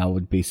milk cow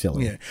would be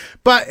silly. Yeah.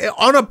 But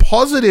on a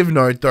positive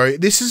note, though,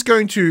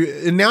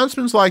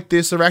 announcements like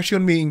this are actually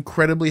going to be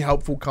incredibly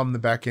helpful come the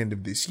back end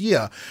of this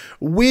year.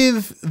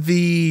 With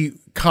the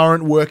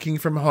current working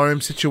from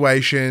home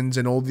situations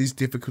and all these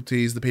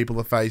difficulties that people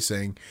are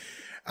facing,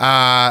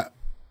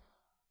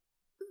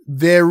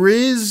 there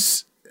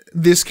is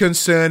this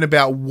concern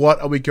about what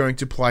are we going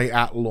to play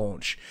at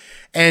launch.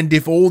 And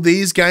if all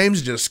these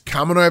games are just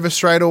coming over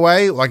straight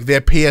away, like their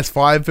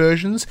PS5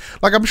 versions,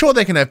 like I'm sure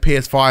they can have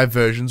PS5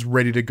 versions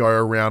ready to go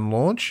around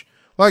launch.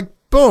 Like,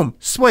 boom,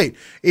 sweet.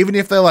 Even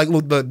if they're like,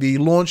 look, the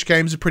launch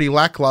games are pretty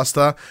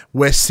lackluster,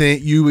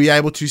 you'll be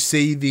able to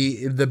see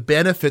the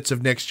benefits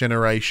of next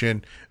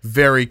generation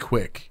very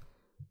quick.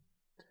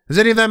 Does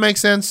any of that make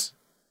sense?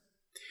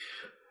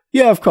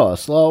 Yeah, of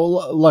course.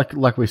 Well,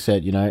 like we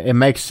said, you know, it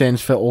makes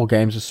sense for all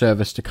games of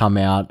service to come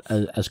out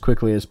as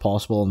quickly as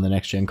possible on the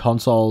next gen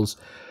consoles.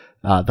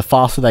 The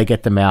faster they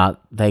get them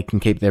out, they can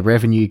keep their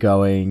revenue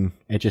going.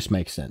 It just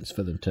makes sense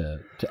for them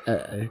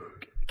to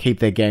keep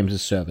their games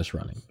as service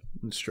running.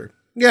 It's true.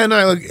 Yeah,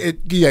 no, look,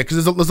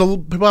 because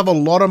people have a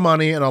lot of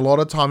money and a lot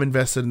of time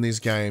invested in these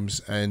games,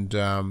 and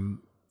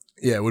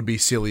it would be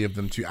silly of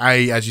them to,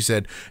 as you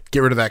said, get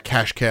rid of that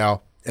cash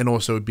cow, and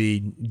also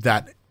be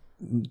that,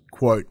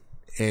 quote,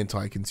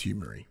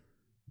 anti-consumery.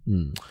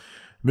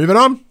 Moving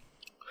on.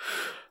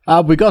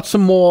 We got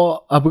some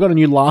more. We got a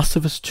new Last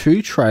of Us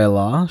 2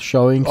 trailer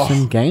showing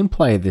some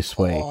gameplay this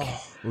week.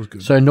 It was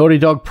good. So Naughty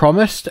Dog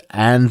promised,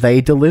 and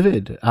they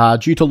delivered.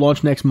 Due to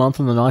launch next month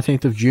on the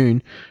 19th of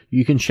June,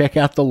 you can check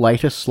out the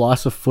latest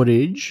slice of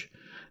footage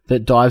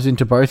that dives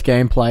into both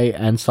gameplay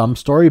and some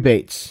story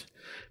beats.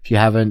 If you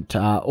haven't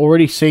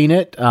already seen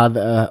it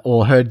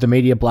or heard the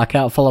media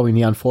blackout following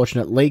the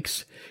unfortunate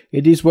leaks,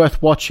 it is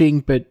worth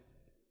watching, but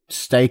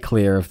stay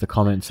clear of the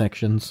comment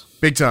sections.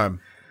 Big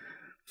time.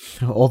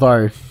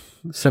 Although,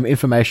 some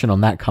information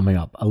on that coming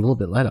up a little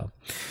bit later.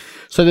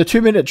 So the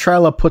 2-minute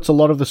trailer puts a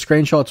lot of the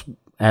screenshots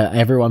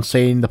everyone's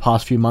seen the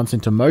past few months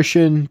into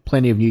motion,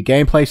 plenty of new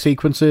gameplay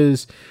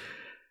sequences,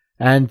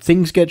 and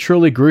things get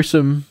truly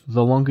gruesome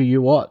the longer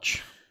you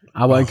watch.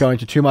 I won't go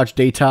into too much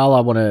detail.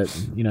 I want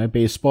to,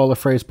 be as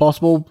spoiler-free as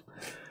possible.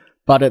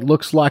 But it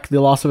looks like The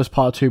Last of Us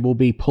Part 2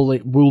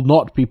 will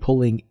not be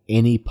pulling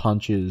any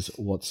punches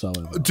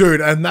whatsoever.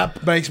 Dude, and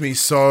that makes me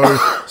so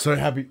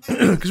happy.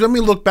 Because when we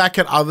look back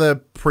at other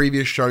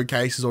previous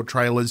showcases or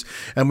trailers,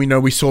 and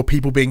we saw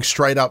people being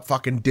straight up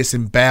fucking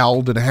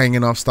disemboweled and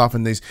hanging off stuff,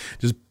 and these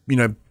just,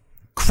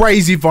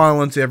 crazy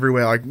violence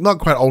everywhere. Like, not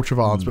quite ultra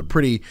violence, but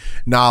pretty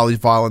gnarly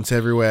violence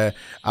everywhere.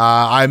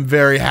 I'm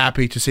very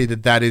happy to see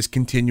that is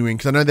continuing,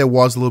 because I know there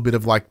was a little bit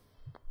of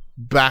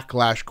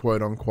backlash,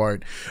 quote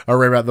unquote,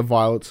 around the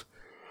violence.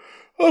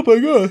 Oh my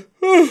god!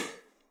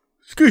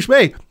 Excuse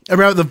me.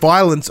 Around the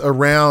violence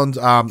around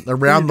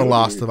The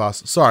Last of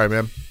Us. Sorry,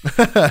 man.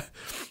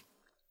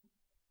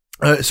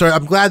 So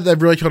I'm glad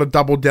they've really kind of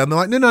doubled down. They're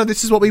like, no,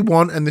 this is what we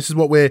want, and this is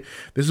what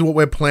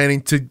we're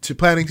planning to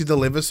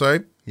deliver. So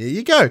here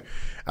you go.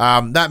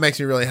 That makes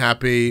me really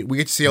happy. We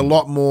get to see a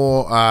lot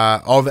more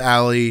of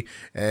Ellie,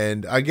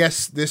 and I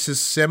guess this is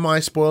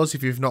semi-spoilers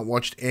if you've not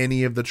watched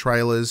any of the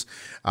trailers.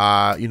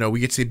 We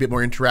get to see a bit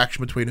more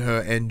interaction between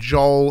her and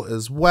Joel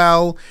as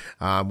well,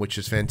 which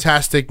is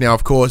fantastic. Now,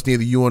 of course,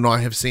 neither you and I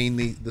have seen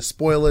the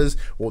spoilers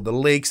or the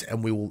leaks,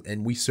 and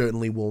we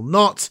certainly will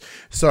not.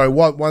 So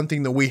one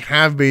thing that we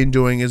have been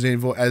doing is,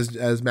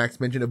 as Max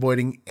mentioned,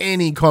 avoiding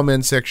any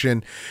comment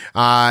section,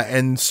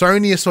 and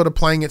Sony is sort of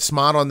playing it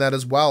smart on that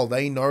as well.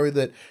 They know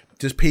that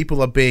just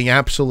people are being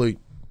absolute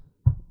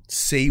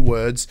C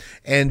words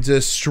and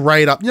just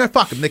straight up,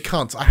 fuck them, they're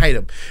cunts, I hate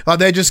them.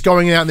 They're just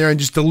going out there and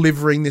just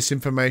delivering this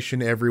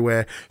information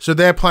everywhere. So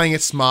they're playing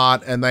it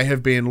smart, and they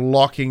have been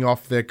locking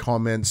off their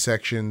comment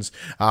sections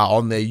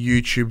on their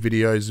YouTube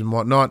videos and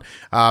whatnot.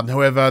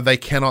 However, they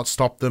cannot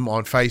stop them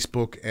on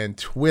Facebook and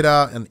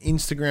Twitter and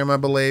Instagram, I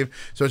believe.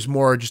 So it's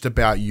more just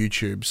about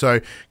YouTube.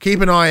 So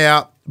keep an eye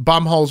out.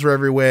 Bumholes are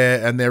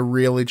everywhere, and they're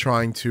really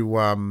trying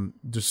to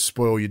just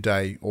spoil your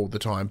day all the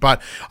time.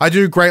 But I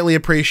do greatly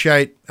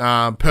appreciate,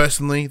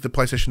 personally, the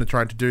PlayStation are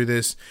trying to do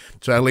this,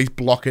 to at least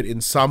block it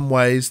in some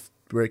ways,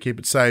 where keep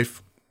it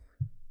safe.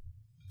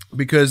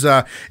 Because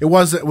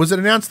was it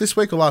announced this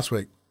week or last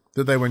week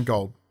that they went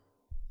gold?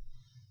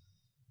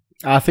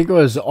 I think it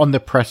was on the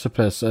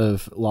precipice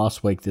of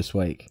last week, this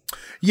week.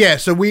 Yeah,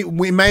 so we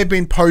may have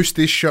been post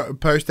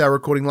our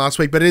recording last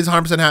week, but it is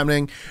 100%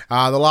 happening.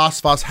 The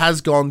Last of Us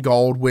has gone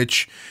gold,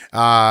 which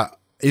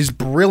is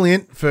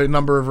brilliant for a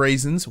number of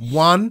reasons.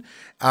 One,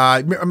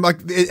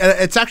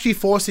 it's actually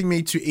forcing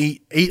me to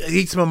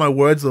eat some of my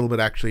words a little bit,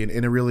 actually,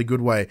 in a really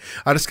good way.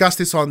 I discussed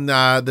this on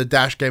the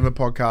Dash Gamer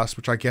podcast,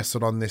 which I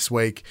guested on this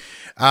week.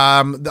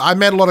 I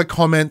made a lot of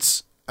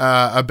comments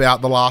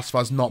about The Last of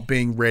Us not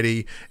being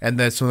ready, and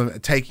they're sort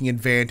of taking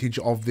advantage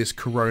of this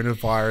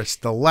coronavirus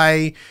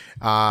delay,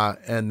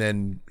 and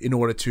then in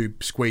order to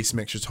squeeze some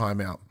extra time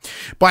out.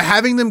 By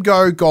having them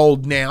go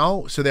gold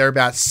now, so they're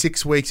about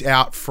 6 weeks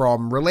out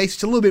from release,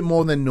 it's a little bit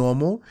more than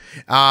normal.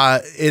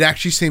 It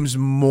actually seems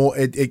more,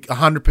 it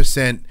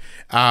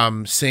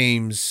 100%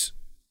 seems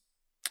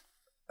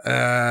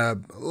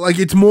like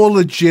it's more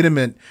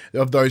legitimate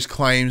of those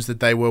claims that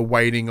they were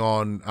waiting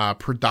on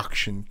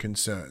production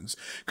concerns,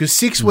 because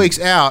 6 weeks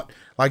out,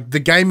 like,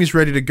 the game is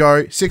ready to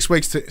go. 6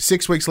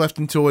 weeks left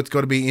until it's got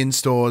to be in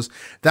stores.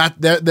 That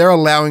they're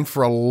allowing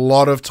for a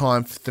lot of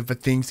time for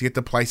things to get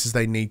to places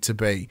they need to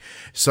be.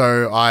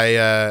 So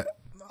I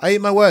eat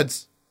my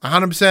words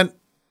 100%.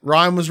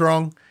 Ryan was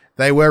wrong.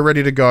 They were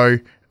ready to go.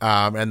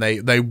 And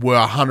they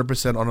were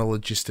 100% on a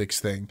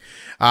logistics thing.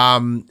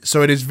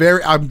 So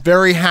I'm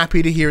very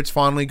happy to hear it's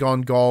finally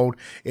gone gold.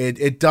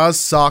 It does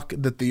suck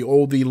that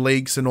all the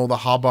leaks and all the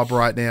hubbub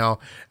right now,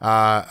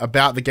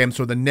 about the game,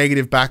 so the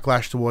negative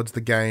backlash towards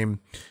the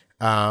game,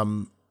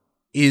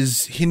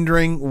 is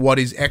hindering what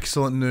is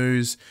excellent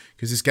news,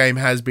 because this game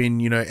has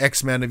been,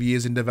 X amount of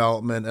years in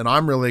development, and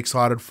I'm really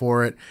excited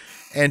for it.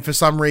 And for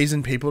some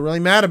reason, people are really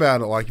mad about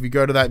it. Like, if you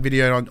go to that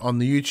video on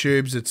the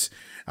YouTubes,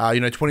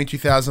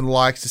 22,000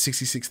 likes to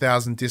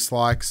 66,000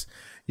 dislikes.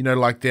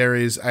 Like there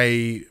is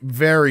a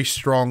very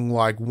strong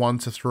 1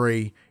 to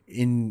 3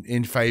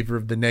 in favor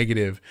of the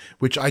negative,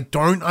 which I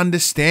don't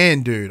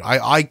understand, dude.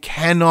 I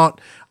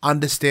cannot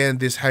understand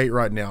this hate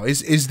right now.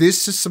 Is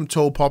this just some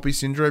tall poppy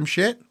syndrome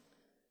shit?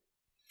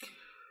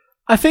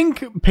 I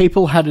think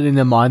people had it in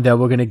their mind they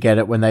were going to get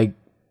it when they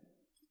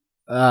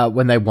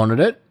wanted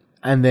it,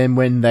 and then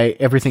when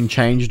everything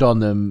changed on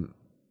them,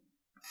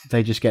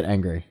 they just get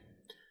angry.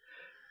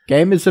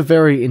 Gamers are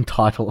very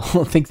entitled.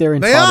 I think they're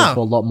entitled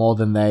to a lot more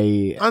than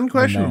they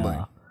unquestionably.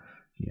 Than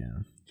they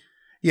are.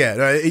 Yeah.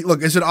 No,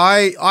 look, I said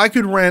I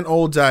could rant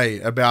all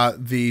day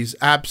about these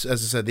apps,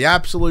 as I said, the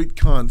absolute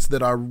cunts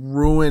that are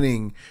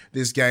ruining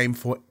this game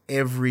for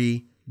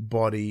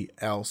everybody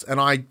else, and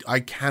I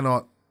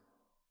cannot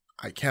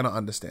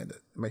understand it.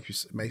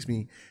 It makes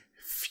me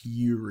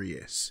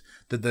furious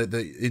that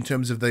the in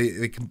terms of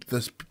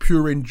the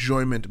pure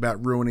enjoyment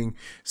about ruining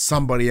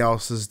somebody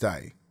else's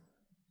day.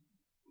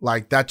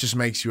 That just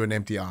makes you an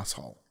empty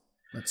asshole.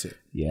 That's it.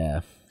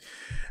 Yeah.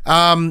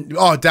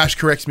 Dash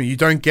corrects me. You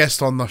don't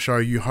guest on the show,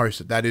 you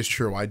host it. That is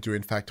true. I do,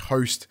 in fact,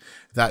 host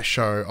that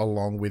show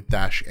along with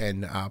Dash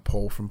and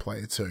Paul from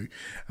Player 2.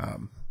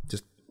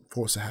 Just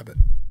force of habit.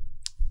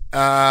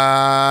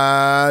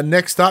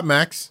 Next up,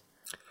 Max.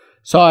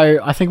 So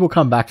I think we'll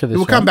come back to this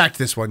one. We'll come back to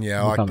this one,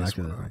 yeah. We'll I come like back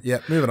this to one. this one. Yeah,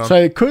 moving on.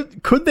 So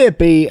could there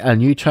be a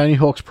new Tony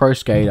Hawk's Pro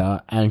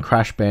Skater and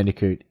Crash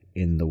Bandicoot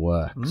in the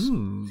works?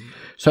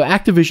 So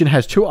Activision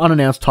has 2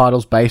 unannounced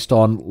titles based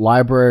on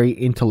library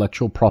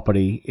intellectual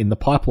property in the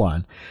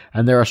pipeline,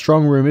 and there are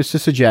strong rumors to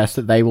suggest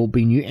that they will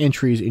be new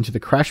entries into the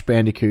Crash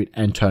Bandicoot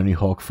and Tony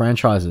Hawk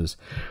franchises.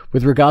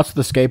 With regards to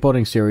the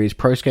skateboarding series,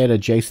 pro skater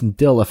Jason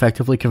Dill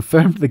effectively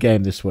confirmed the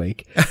game this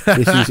week.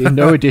 This is in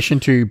no addition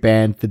to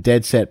band The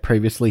Dead Set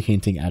previously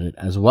hinting at it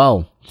as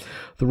well.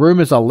 The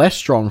rumours are less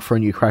strong for a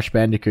new Crash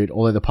Bandicoot,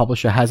 although the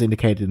publisher has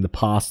indicated in the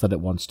past that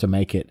it wants to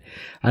make it,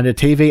 and a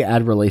TV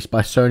ad released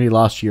by Sony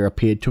last year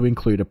appeared to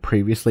include a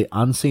previously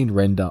unseen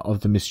render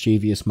of the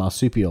mischievous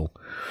marsupial.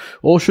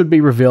 All should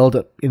be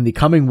revealed in the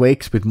coming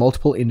weeks, with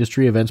multiple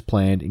industry events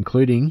planned,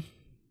 including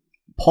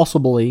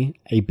possibly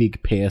a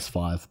big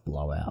PS5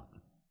 blowout.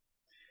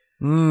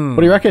 What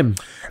do you reckon?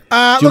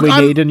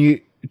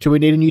 Do we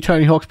need a new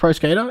Tony Hawk's Pro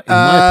Skater? In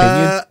my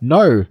opinion,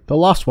 no. The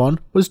last one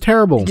was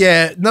terrible.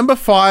 Yeah, number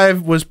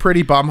 5 was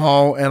pretty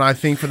bumhole, and I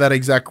think for that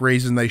exact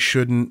reason they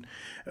shouldn't.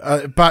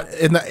 But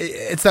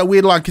it's that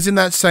weird line, because in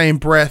that same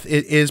breath,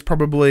 it is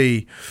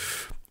probably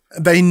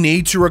they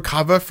need to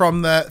recover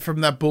from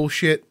that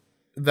bullshit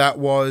that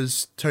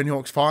was Tony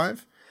Hawk's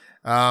 5.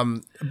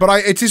 But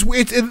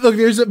look,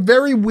 there's a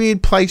very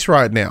weird place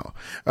right now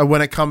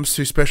when it comes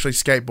to especially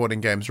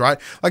skateboarding games, right?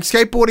 Like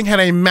skateboarding had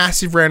a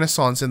massive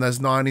renaissance in those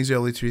 90s,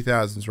 early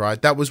 2000s,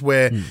 right? That was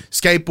where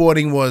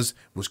skateboarding was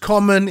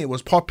common, it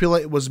was popular,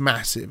 it was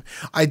massive.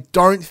 I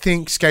don't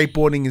think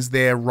skateboarding is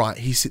there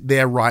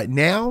right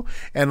now,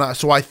 and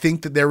so I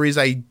think that there is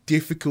a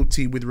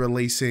difficulty with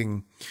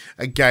releasing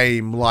a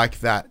game like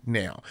that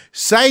now.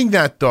 Saying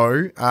that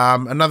though,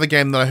 another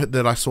game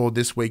that I saw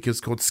this week is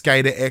called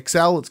Skater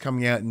XL. It's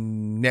coming out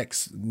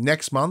next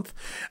month.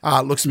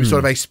 Looks to be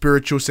sort of a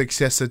spiritual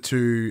successor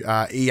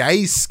to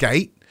EA's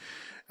Skate.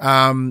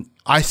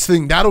 I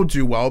think that'll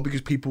do well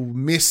because people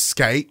miss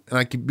Skate,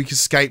 and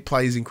because Skate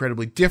plays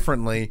incredibly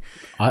differently.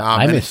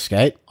 I miss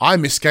Skate. I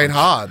miss Skate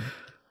hard.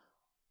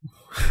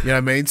 You know what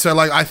I mean? So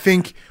I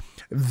think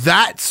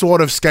that sort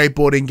of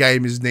skateboarding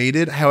game is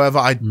needed. However,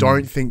 I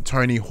don't think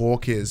Tony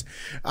Hawk is.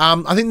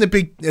 I think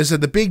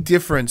the big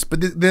difference, but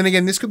then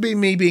again, this could be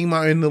me being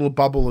my own little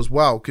bubble as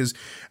well, because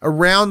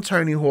around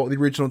Tony Hawk, the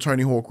original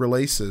Tony Hawk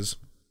releases,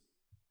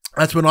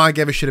 that's when I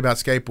gave a shit about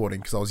skateboarding,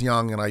 because I was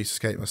young and I used to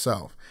skate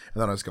myself,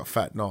 and then I just got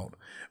fat and old.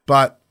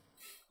 But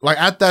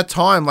at that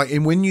time,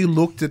 and when you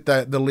looked at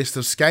the list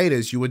of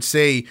skaters, you would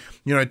see,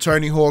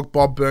 Tony Hawk,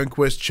 Bob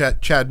Burnquist,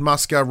 Chad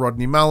Muska,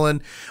 Rodney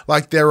Mullen.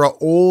 There are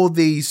all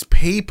these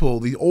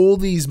people, all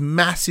these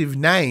massive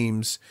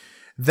names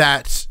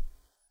that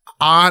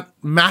aren't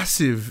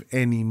massive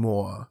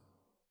anymore.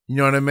 You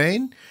know what I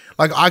mean?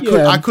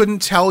 I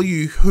couldn't tell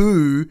you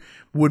who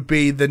would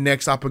be the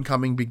next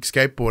up-and-coming big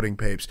skateboarding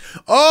peeps.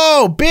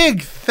 Oh,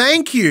 big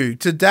thank you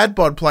to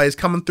Dadbod players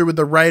coming through with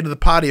the raid of the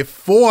party of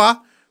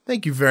 4.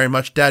 Thank you very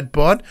much,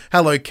 Dadbod.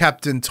 Hello,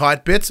 Captain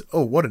Tightbits.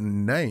 Oh, what a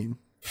name.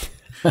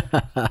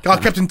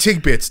 Captain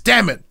Tigbits.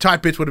 Damn it.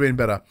 Tightbits would have been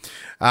better.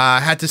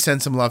 Had to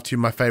send some love to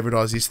my favorite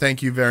Aussies.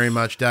 Thank you very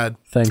much, Dad.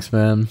 Thanks,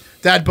 man.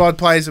 Dadbod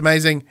plays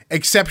amazing.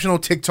 Exceptional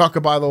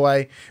TikToker, by the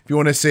way. If you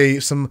want to see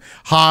some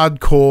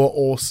hardcore,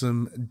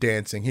 awesome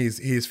dancing, he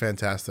is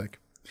fantastic.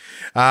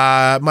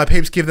 My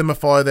peeps, give them a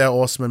follow. They're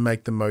awesome and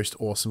make the most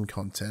awesome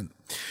content.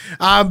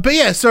 But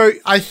yeah, so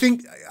I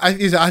think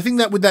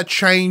that with that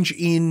change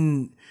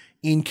in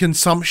in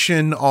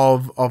consumption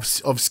of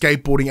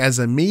skateboarding as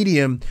a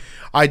medium,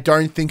 I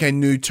don't think a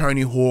new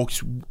Tony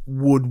Hawk's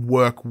would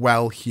work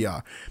well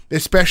here,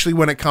 especially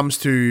when it comes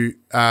to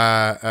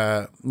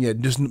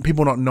just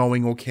people not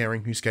knowing or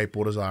caring who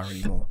skateboarders are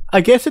anymore. I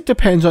guess it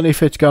depends on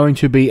if it's going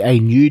to be a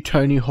new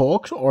Tony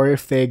Hawk's or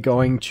if they're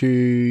going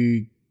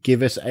to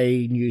give us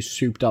a new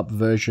souped up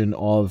version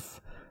of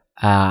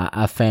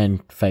a fan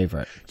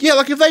favorite. Yeah,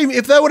 like if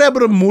they were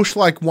able to mush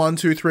like 1,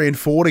 2, 3, and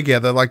 4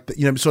 together, like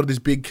sort of this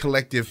big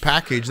collective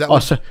package.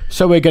 That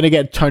so we're going to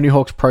get Tony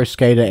Hawk's Pro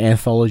Skater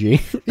anthology.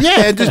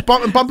 Yeah, and just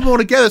bump them all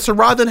together. So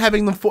rather than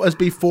having them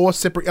be 4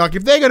 separate, like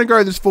if they're going to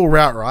go this full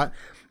route, right?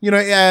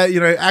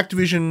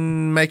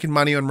 Activision making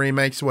money on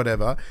remakes or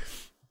whatever.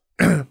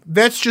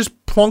 Let's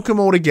just plonk them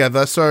all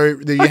together so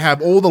that you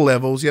have all the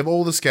levels, you have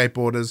all the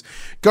skateboarders.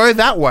 Go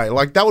that way.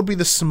 Like, that would be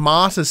the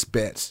smartest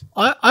bet.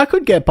 I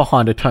could get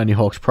behind a Tony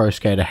Hawk's Pro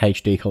Skater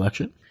HD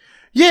collection.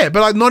 Yeah, but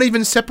like not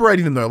even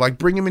separating them though. Like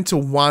bring them into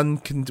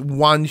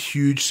one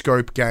huge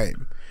scope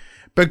game.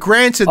 But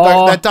granted,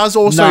 that does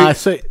also... Nah,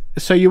 so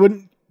you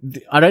wouldn't...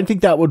 I don't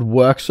think that would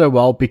work so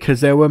well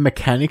because there were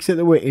mechanics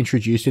that were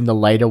introduced in the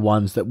later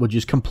ones that would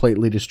just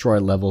completely destroy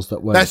levels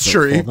that weren't. That's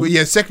true.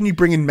 Yeah, second you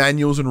bring in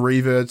manuals and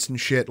reverts and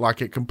shit, like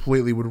it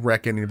completely would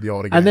wreck any of the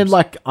older games. And then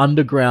like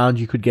Underground,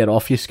 you could get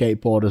off your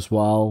skateboard as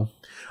well.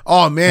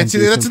 Oh man, see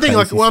that's the thing.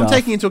 Like what I'm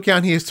taking into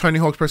account here is Tony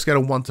Hawk's Pro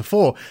Skater 1 to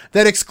 4.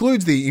 That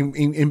excludes the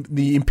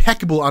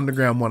impeccable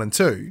Underground 1 and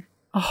 2.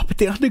 Oh, but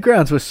the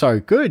Undergrounds were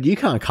so good. You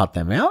can't cut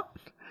them out.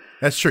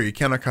 That's true. You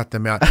cannot cut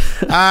them out.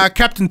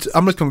 Captain,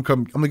 I'm going to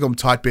call him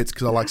Tight Bits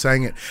because I like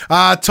saying it.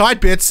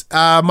 Tight Bits.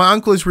 My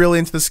uncle is really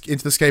into the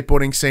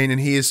skateboarding scene, and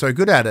he is so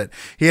good at it.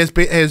 He has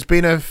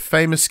been a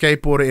famous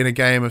skateboarder in a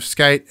game of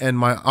skate, and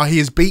he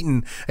has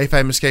beaten a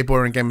famous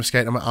skateboarder in a game of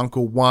skate, and my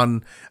uncle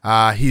won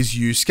his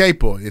used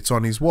skateboard. It's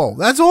on his wall.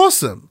 That's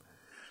awesome.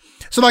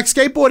 So like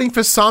skateboarding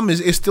for some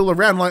is still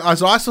around. Like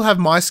I still have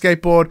my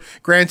skateboard.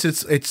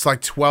 Granted, it's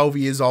like 12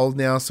 years old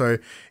now, so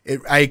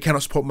it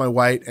cannot support my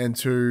weight, and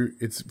 2,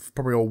 it's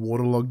probably all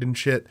waterlogged and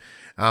shit.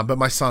 But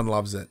my son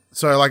loves it.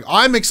 So like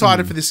I'm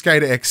excited for this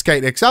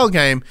Skate XL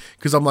game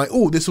because I'm like,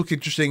 oh, this looks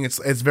interesting.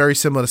 It's very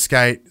similar to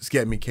Skate. It's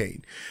getting me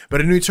keen.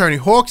 But a new Tony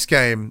Hawk's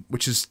game,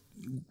 which is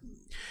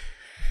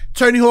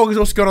Tony Hawk has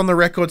also got on the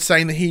record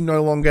saying that he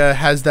no longer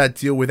has that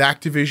deal with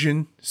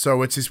Activision.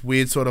 So it's this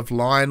weird sort of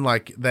line,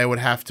 like they would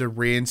have to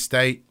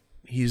reinstate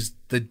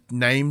the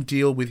name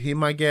deal with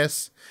him, I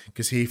guess,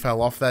 because he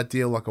fell off that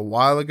deal like a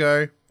while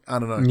ago. I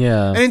don't know.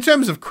 Yeah. And in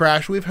terms of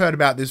Crash, we've heard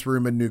about this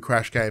rumored new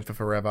Crash game for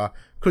forever.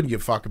 Couldn't give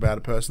a fuck about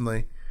it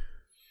personally.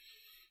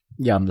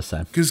 Yeah, I'm the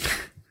same. Because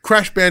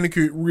Crash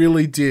Bandicoot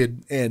really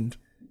did end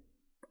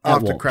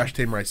after Crash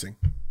Team Racing.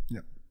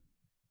 Yep.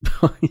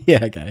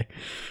 Yeah, okay.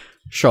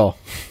 Sure.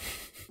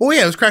 Oh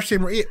yeah, it was Crash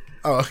Team. Yeah.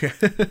 Oh, okay.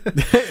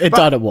 It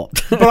died at what?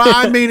 But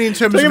I mean, in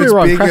terms of its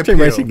wrong, big Crash appeal.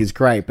 Team Racing is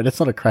great, but it's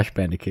not a Crash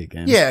Bandicoot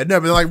game. Yeah, no,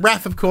 but like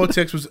Wrath of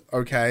Cortex was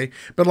okay,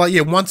 but like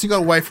yeah, once you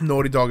got away from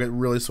Naughty Dog, it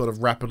really sort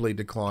of rapidly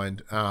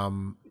declined.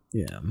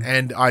 Yeah,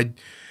 and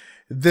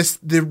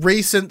the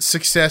recent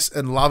success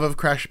and love of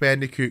Crash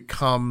Bandicoot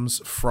comes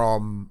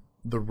from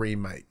the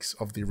remakes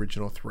of the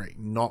original 3,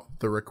 not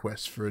the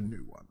request for a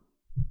new one.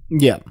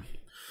 Yeah.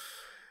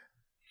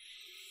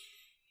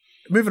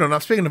 Moving on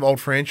up, speaking of old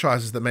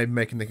franchises that may be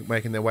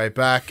making their way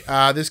back,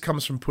 this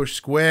comes from Push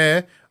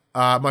Square.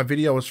 My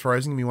video was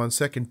frozen. Give me 1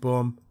 second.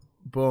 Boom,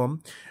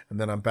 boom. And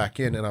then I'm back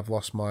in and I've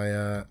lost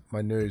my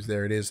my news.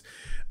 There it is.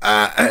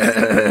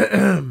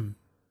 The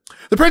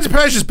Prince of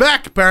Persia is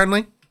back,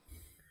 apparently.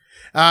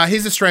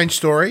 Here's a strange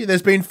story.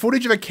 There's been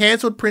footage of a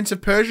cancelled Prince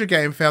of Persia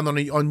game found on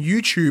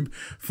YouTube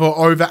for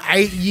over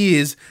 8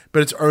 years,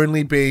 but it's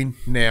only been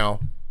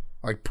now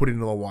put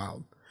into the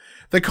wild.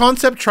 The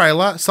concept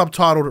trailer,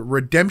 subtitled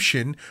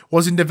Redemption,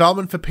 was in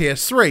development for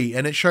PS3,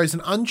 and it shows an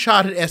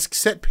Uncharted-esque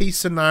set-piece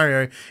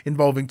scenario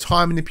involving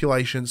time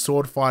manipulation,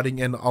 sword fighting,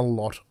 and a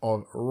lot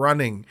of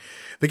running.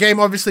 The game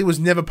obviously was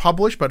never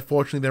published, but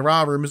fortunately there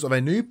are rumors of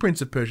a new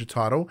Prince of Persia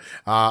title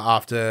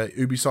after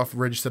Ubisoft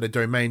registered a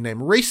domain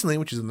name recently,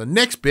 which is in the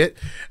next bit.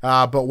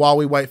 But while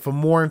we wait for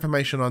more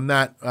information on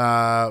that,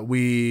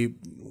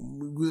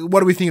 what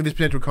do we think of this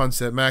potential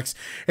concept, Max?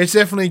 It's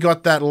definitely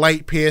got that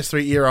late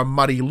PS3 era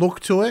muddy look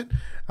to it,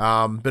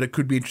 but it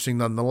could be interesting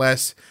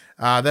nonetheless.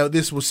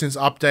 This was since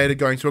updated,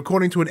 going to,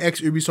 according to an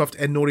ex-Ubisoft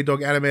and Naughty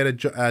Dog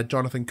animator,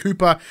 Jonathan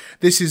Cooper,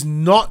 this is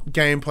not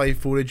gameplay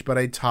footage, but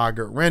a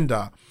target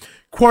render.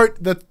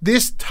 Quote, that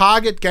this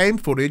target game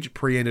footage,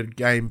 pre-ended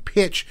game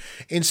pitch,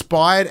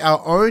 inspired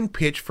our own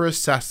pitch for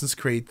Assassin's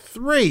Creed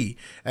 3,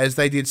 as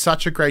they did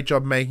such a great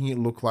job making it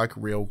look like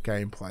real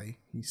gameplay,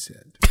 he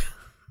said.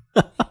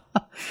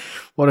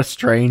 What a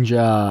strange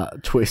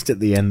twist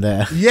at the end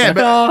there. Yeah,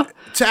 but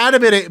to add a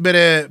bit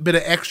of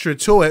extra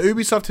to it,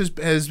 Ubisoft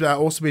has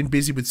also been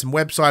busy with some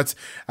websites.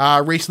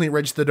 Recently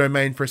registered the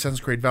domain for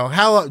Assassin's Creed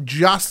Valhalla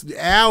just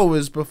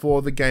hours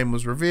before the game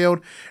was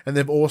revealed, and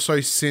they've also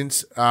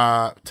since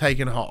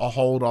taken a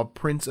hold of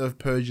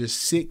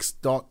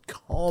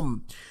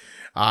princeofpersia6.com.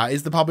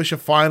 Is the publisher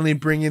finally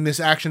bringing this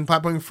action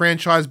platforming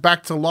franchise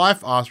back to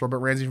life? Asked Robert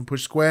Ramsey from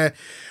Push Square.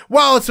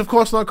 Well, it's of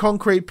course not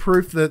concrete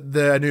proof that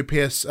a new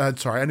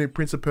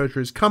Prince of Persia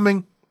is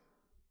coming.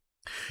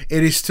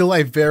 It is still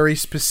a very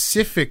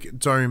specific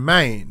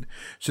domain,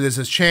 so there's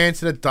a chance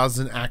that it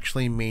doesn't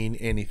actually mean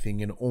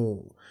anything at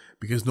all,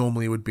 because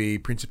normally it would be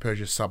Prince of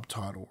Persia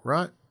subtitle,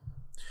 right?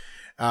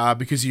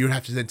 Because you'd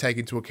have to then take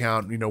into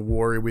account,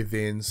 Warrior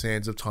Within,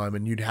 Sands of Time,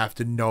 and you'd have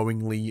to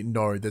knowingly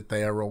know that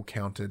they are all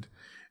counted,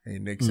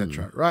 and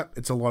etc. Right?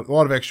 It's a lot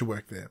of extra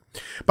work there.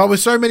 But with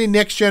so many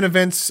next-gen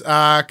events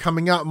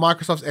coming up,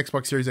 Microsoft's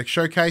Xbox Series X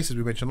showcase, as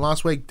we mentioned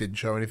last week, didn't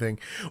show anything.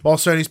 While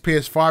Sony's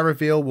PS5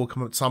 reveal will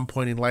come at some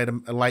point in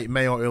late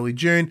May or early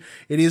June,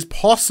 it is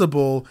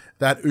possible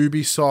that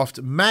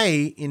Ubisoft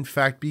may, in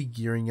fact, be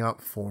gearing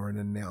up for an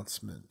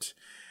announcement.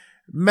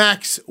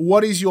 Max,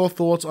 what is your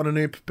thoughts on a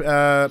new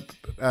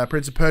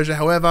Prince of Persia?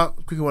 However,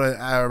 quickly want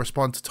to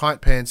respond to Tight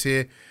Pants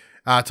here.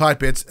 Tight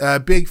Bits.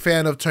 Big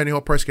fan of Tony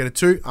Hawk Pro Skater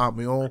 2, aren't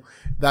we all?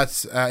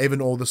 That's even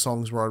all the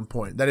songs were on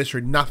point. That is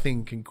true.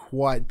 Nothing can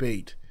quite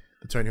beat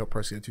the Tony Hawk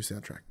Pro Skater 2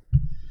 soundtrack.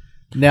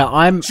 Now,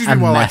 I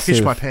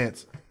fish my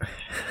pants.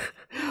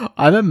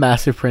 I'm a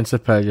massive Prince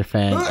of Persia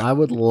fan. I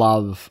would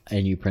love a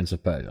new Prince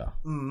of Persia.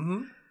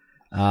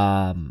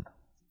 I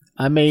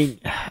mean,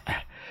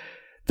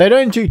 they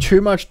don't do too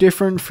much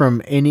different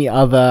from any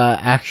other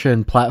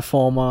action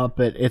platformer,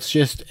 but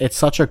it's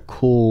such a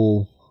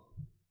cool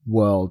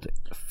world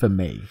for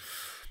me.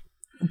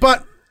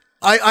 But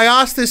I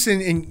asked this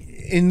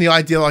in the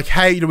idea, like,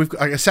 hey, we've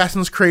got, like,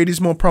 Assassin's Creed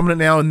is more prominent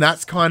now, and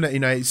that's kind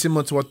of,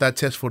 similar to what that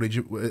test footage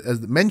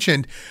as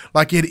mentioned,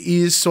 like, it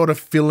is sort of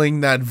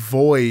filling that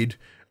void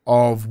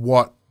of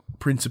what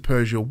Prince of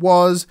Persia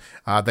was.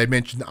 They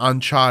mentioned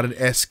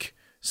Uncharted-esque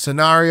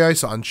scenario,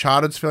 so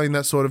Uncharted's filling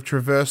that sort of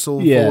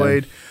traversal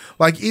void.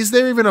 Like, is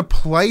there even a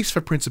place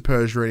for Prince of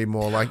Persia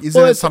anymore? Like,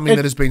 isn't it something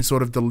that has been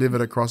sort of delivered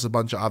across a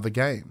bunch of other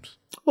games?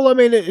 Well, I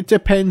mean, it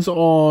depends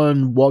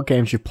on what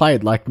games you've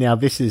played. Like, now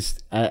this is,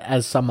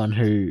 as someone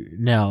who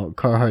now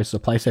co-hosts a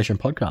PlayStation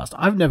podcast,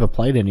 I've never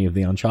played any of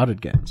the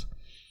Uncharted games.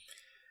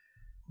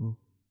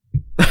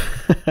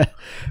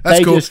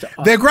 That's cool.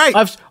 They're great.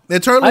 They're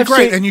totally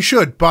great, and you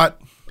should,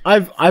 but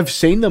I've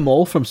seen them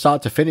all from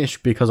start to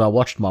finish because I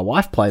watched my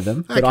wife play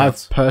them, but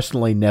I've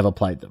personally never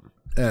played them.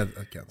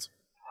 That counts.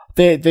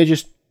 It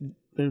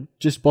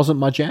just wasn't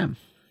my jam.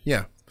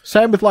 Yeah.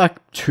 Same with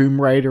like Tomb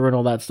Raider and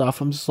all that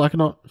stuff. I'm just like,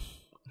 not.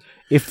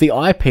 If the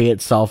IP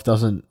itself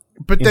doesn't.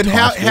 But then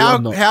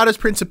how does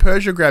Prince of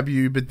Persia grab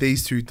you, but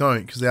these two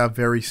don't? Because they are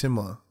very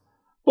similar.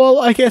 Well,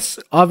 I guess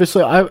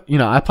obviously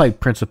I played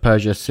Prince of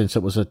Persia since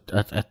it was a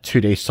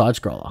 2D side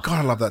scroller. God,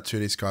 I love that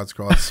 2D side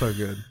scroller. It's so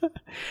good.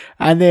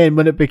 And then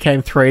when it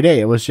became 3D,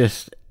 it was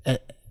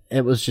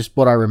just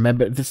what I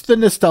remember. It's the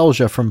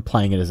nostalgia from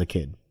playing it as a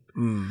kid.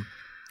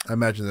 I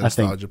imagine the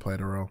nostalgia played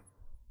a role.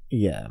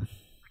 Yeah.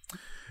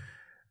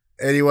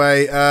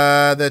 Anyway,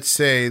 let's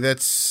see.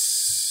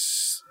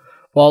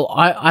 Well,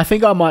 I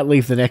think I might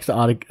leave the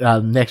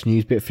next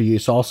news bit for you,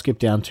 so I'll skip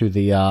down to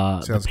the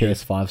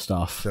PS5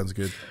 stuff. Sounds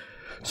good.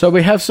 So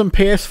we have some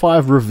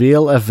PS5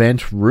 reveal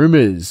event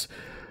rumors.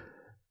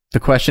 The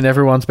question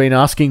everyone's been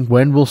asking,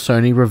 when will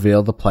Sony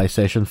reveal the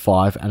PlayStation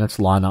 5 and its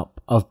lineup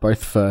of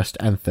both first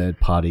and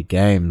third-party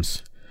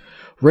games?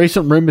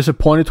 Recent rumors have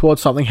pointed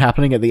towards something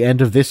happening at the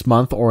end of this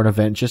month or an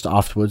event just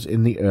afterwards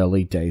in the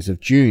early days of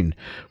June,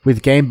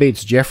 with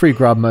GameBeat's Jeffrey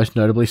Grubb most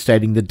notably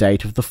stating the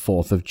date of the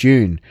 4th of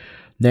June.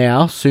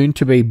 Now,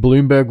 soon-to-be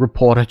Bloomberg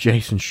reporter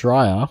Jason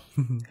Schreier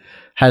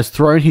has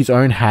thrown his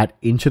own hat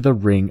into the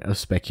ring of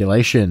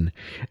speculation.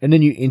 In a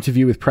new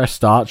interview with Press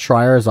Start,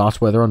 Schreier has asked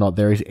whether or not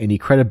there is any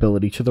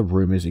credibility to the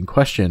rumors in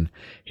question.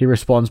 He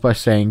responds by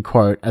saying,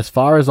 quote, "As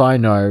far as I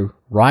know,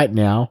 right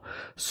now,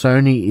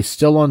 Sony is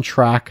still on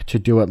track to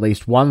do at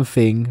least one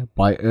thing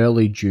by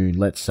early June,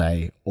 let's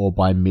say, or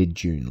by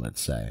mid-June, let's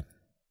say."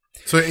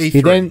 So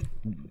E3,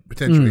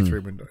 potentially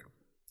E3 window.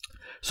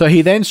 So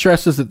he then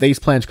stresses that these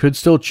plans could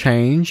still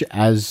change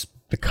as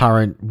the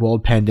current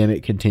world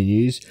pandemic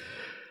continues.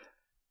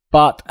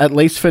 But at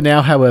least for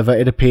now, however,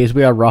 it appears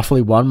we are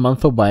roughly 1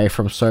 month away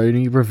from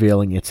Sony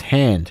revealing its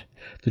hand.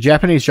 The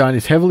Japanese giant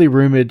is heavily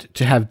rumored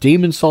to have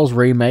Demon's Souls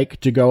remake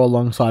to go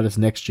alongside its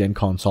next-gen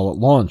console at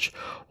launch,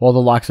 while the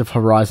likes of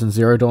Horizon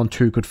Zero Dawn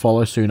 2 could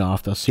follow soon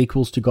after.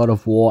 Sequels to God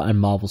of War and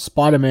Marvel's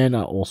Spider-Man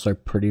are also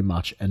pretty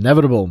much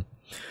inevitable.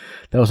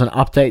 There was an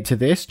update to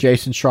this.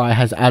 Jason Schreier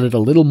has added a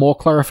little more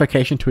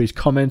clarification to his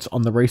comments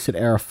on the Reset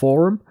Era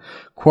forum.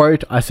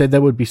 Quote, "I said there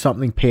would be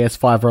something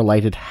PS5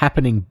 related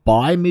happening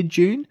by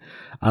mid-June,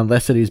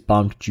 unless it is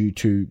bumped due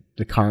to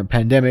the current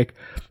pandemic.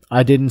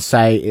 I didn't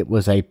say it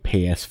was a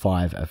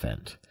PS5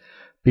 event,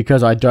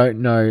 because I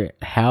don't know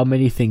how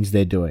many things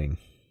they're doing.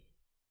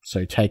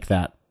 So take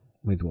that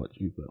with what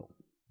you will."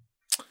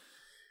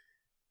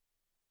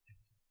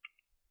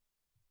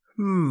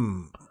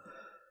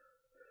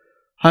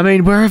 I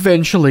mean, we're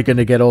eventually going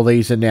to get all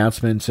these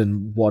announcements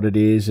and what it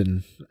is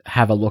and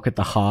have a look at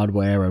the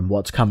hardware and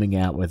what's coming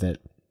out with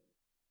it.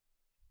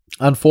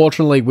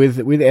 Unfortunately, with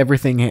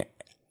everything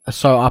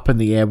so up in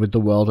the air with the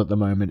world at the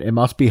moment. It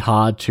must be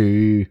hard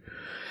to,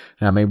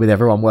 I mean, with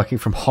everyone working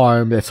from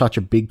home, they're such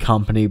a big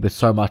company with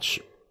so much,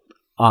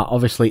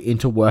 obviously,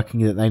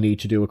 interworking that they need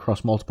to do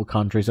across multiple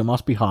countries. It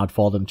must be hard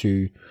for them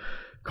to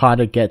kind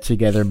of get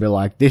together and be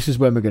like, this is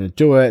when we're going to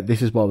do it.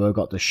 This is what we've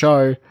got to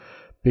show.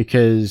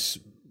 Because,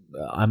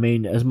 I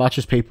mean, as much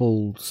as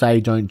people say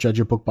don't judge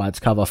a book by its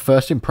cover,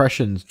 first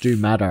impressions do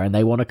matter, and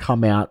they want to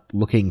come out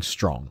looking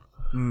strong.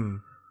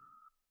 I'm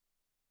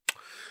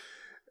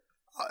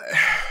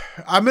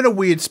in a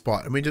weird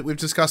spot. I mean, we've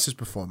discussed this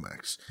before,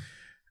 Max.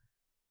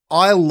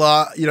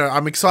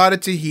 I'm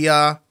excited to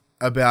hear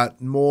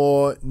about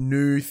more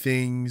new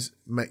things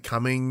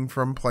coming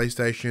from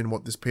PlayStation,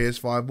 what this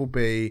PS5 will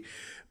be,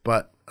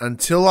 but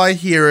until I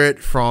hear it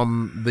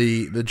from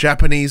the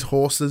Japanese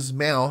horse's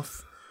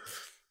mouth,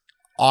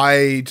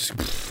 I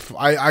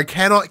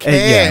cannot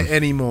care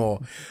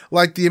anymore.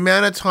 Like, the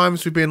amount of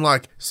times we've been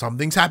like,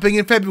 something's happening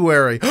in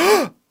February.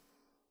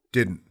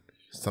 Didn't.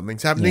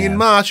 Something's happening in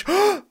March.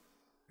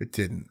 It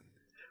didn't.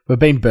 We've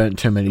been burnt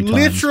too many times.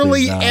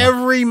 Literally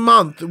every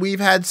month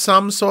we've had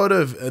some sort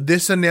of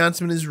this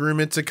announcement is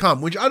rumored to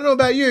come, which I don't know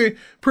about you,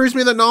 proves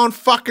me that no one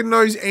fucking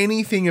knows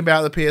anything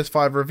about the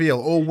PS5 reveal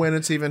or when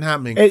it's even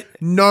happening.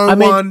 No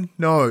one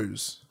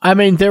knows. I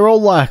mean, they're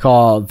all like,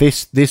 oh,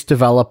 this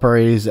developer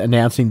is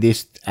announcing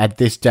this at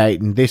this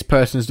date and this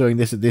person's doing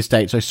this at this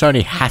date, so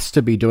Sony has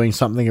to be doing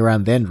something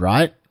around then,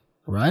 right?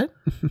 Right?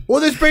 Well,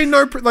 there's been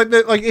no,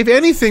 like if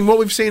anything, what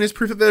we've seen is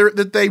proof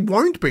that they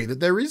won't be, that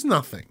there is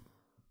nothing.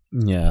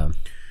 Yeah.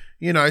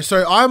 You know,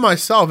 so I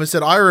myself have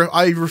said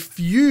I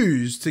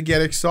refuse to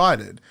get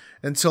excited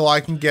until I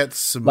can get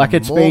some more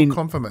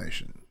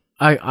confirmation.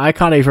 I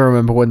can't even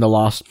remember when the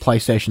last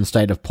PlayStation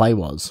State of Play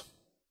was.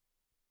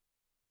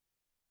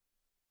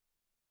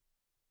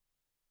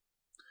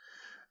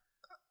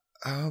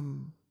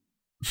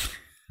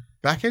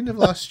 Back end of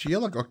last year,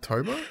 like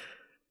October?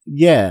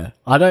 Yeah.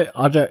 I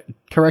don't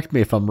correct me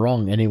if I'm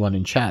wrong, anyone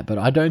in chat, but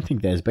I don't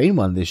think there's been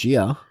one this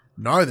year.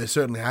 No, there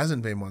certainly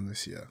hasn't been one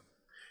this year.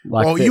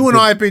 Like you and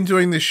I have been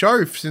doing this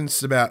show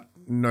since about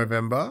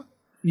November.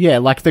 Yeah,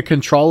 like the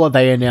controller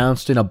they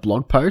announced in a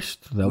blog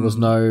post. There was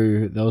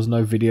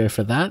no video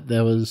for that.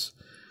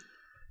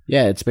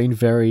 It's been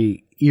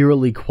very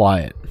eerily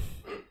quiet.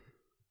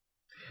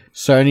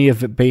 Sony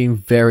have been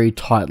very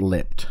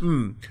tight-lipped.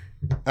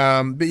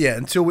 But yeah,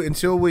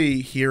 until we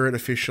hear it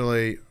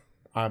officially,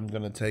 I'm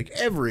gonna take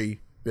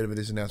every bit of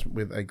this announcement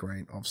with a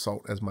grain of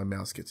salt as my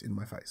mouse gets in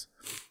my face.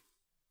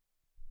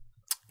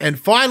 And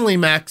finally,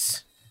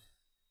 Max.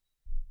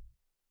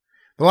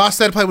 The last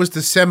State of Play was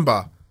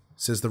December,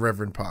 says the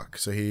Reverend Park.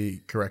 So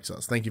he corrects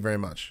us. Thank you very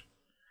much.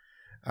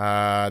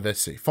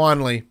 Let's see.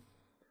 Finally,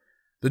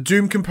 the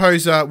Doom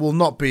composer will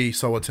not be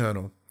so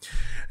eternal.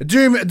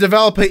 Doom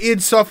developer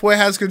id Software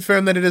has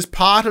confirmed that it has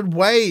parted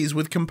ways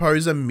with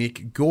composer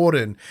Mick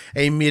Gordon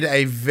amid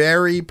a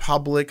very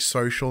public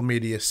social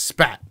media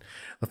spat.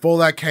 The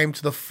fallout came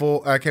to the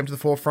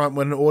forefront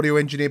when an audio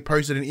engineer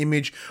posted an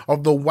image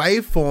of the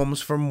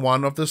waveforms from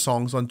one of the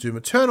songs on Doom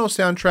Eternal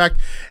soundtrack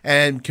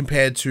and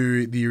compared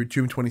to the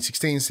Doom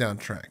 2016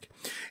 soundtrack.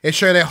 It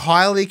showed a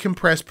highly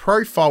compressed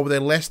profile with a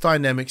less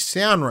dynamic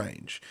sound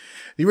range.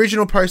 The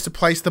original poster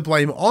placed the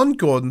blame on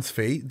Gordon's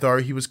feet, though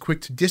he was quick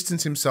to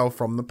distance himself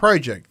from the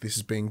project, this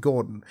is being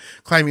Gordon,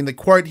 claiming that,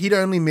 quote, he'd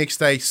only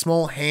mixed a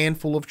small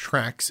handful of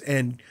tracks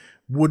and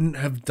wouldn't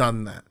have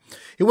done that.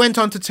 He went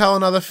on to tell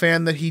another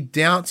fan that he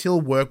doubts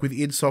he'll work with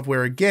id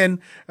Software again,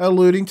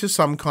 alluding to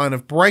some kind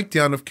of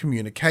breakdown of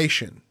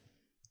communication.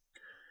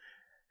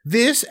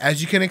 This,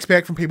 as you can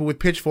expect from people with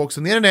pitchforks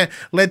on the internet,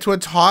 led to a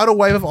tidal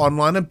wave of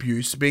online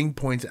abuse being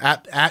pointed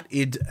at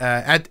id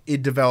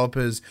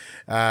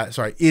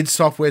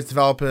Software's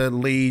developer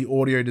lead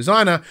audio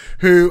designer,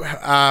 who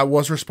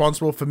was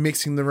responsible for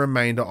mixing the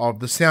remainder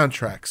of the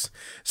soundtracks.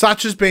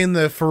 Such has been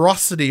the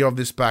ferocity of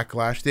this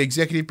backlash, the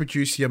executive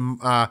producer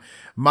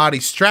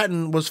Marty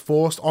Stratton was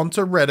forced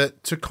onto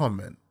Reddit to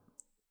comment.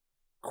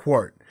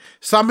 Quote,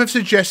 some have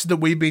suggested that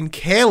we've been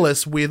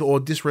careless with or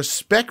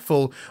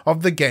disrespectful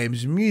of the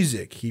game's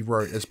music, he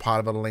wrote as part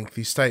of a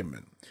lengthy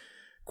statement.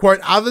 Quote,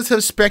 others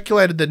have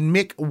speculated that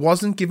Mick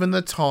wasn't given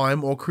the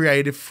time or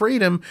creative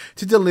freedom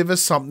to deliver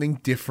something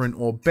different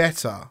or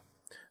better.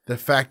 The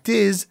fact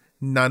is,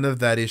 none of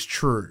that is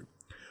true.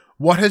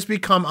 What has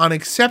become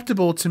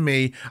unacceptable to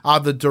me are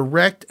the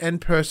direct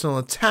and personal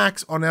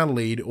attacks on our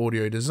lead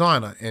audio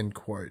designer, end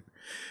quote.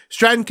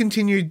 Stratton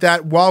continued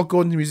that while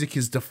Gordon's music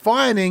is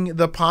defining,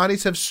 the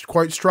parties have,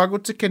 quote,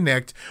 struggled to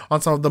connect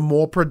on some of the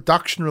more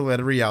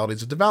production-related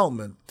realities of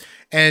development,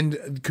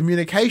 and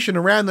communication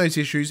around those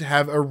issues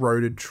have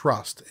eroded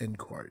trust, end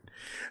quote.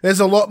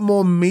 There's a lot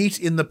more meat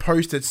in the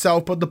post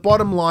itself, but the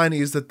bottom line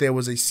is that there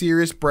was a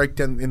serious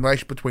breakdown in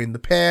relation between the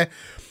pair.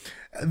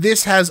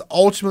 This has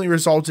ultimately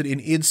resulted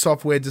in id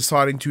Software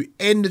deciding to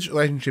end its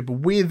relationship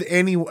with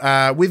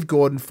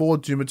Gordon for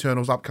Doom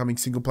Eternal's upcoming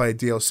single-player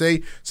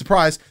DLC.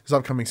 Surprise, his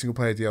upcoming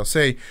single-player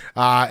DLC,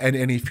 and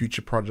any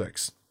future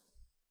projects.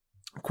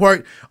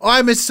 Quote,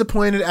 I'm as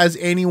disappointed as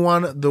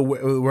anyone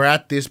we're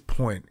at this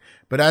point.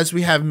 But as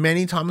we have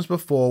many times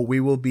before,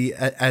 we will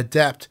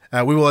adapt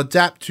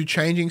to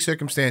changing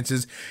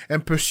circumstances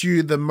and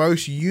pursue the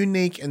most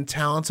unique and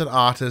talented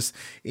artists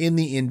in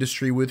the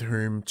industry with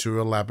whom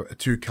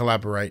to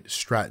collaborate,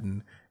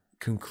 Stratton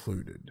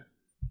concluded.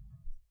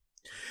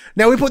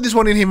 Now, we put this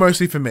one in here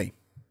mostly for me,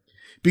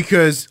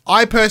 because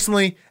I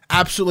personally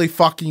absolutely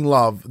fucking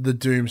love the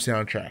Doom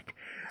soundtrack.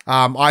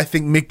 I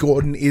think Mick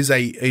Gordon is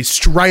a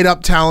straight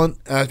up talent,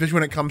 especially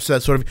when it comes to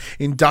that sort of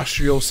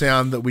industrial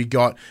sound that we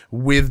got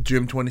with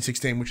Doom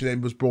 2016, which then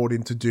was brought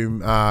into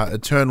Doom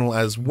Eternal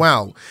as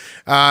well.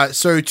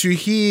 So to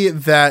hear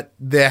that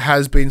there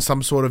has been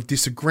some sort of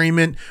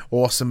disagreement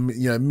or some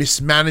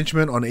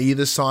mismanagement on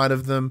either side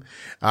of them,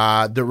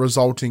 that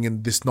resulting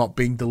in this not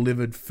being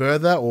delivered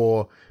further,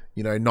 or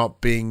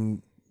not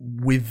being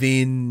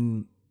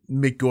within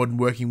Mick Gordon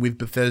working with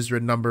Bethesda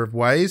in a number of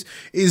ways,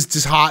 is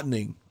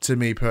disheartening to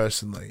me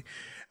personally.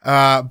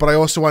 But I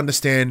also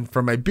understand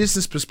from a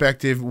business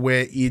perspective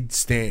where id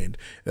stand.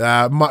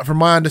 From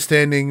my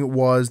understanding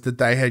was that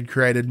they had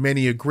created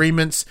many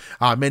agreements,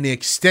 many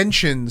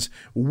extensions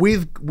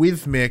with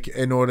Mick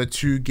in order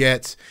to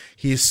get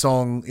his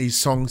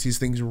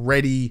things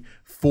ready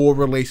for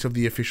release of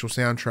the official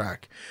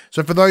soundtrack.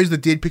 So for those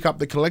that did pick up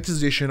the collector's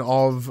edition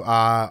of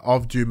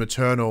Doom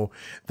Eternal,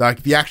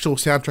 the actual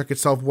soundtrack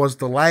itself was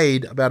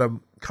delayed about a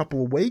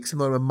couple of weeks,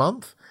 about a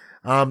month.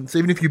 So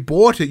even if you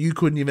bought it, you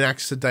couldn't even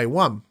access it day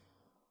one.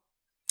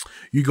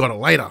 You got it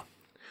later.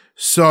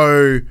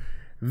 So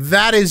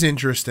that is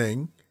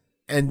interesting.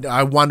 And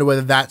I wonder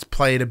whether that's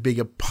played a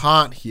bigger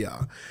part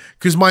here.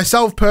 Because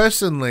myself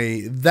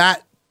personally,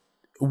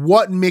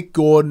 what Mick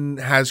Gordon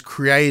has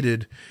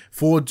created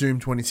for Doom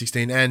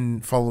 2016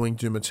 and following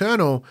Doom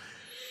Eternal,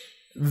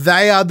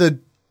 they are the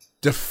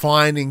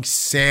defining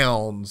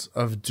sounds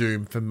of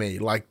Doom for me.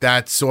 Like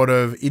that sort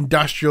of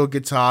industrial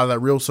guitar, that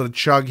real sort of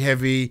chug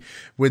heavy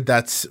with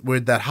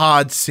that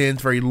hard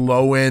synth, very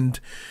low end,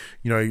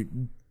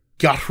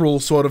 guttural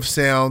sort of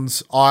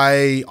sounds.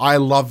 I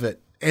love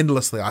it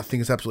endlessly. I think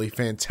it's absolutely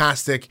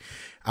fantastic.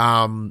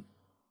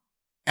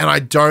 And I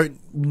don't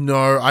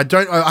know.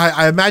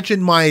 I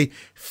imagine my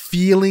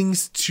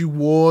feelings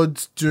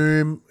towards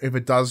Doom, if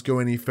it does go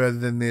any further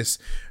than this,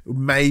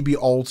 may be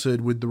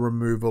altered with the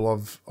removal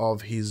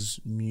of his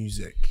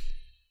music.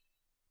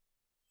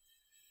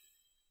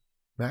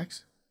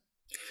 Max?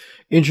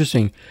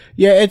 Interesting.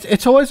 Yeah,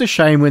 it's always a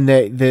shame when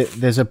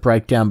there's a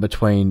breakdown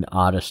between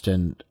artist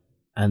and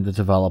the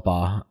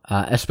developer,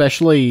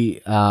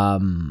 especially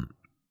over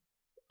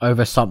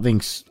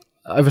something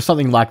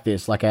like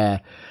this, like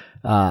a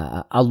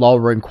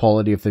lowering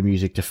quality of the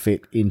music to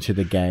fit into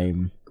the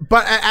game.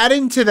 But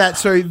adding to that,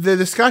 so the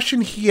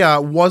discussion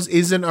here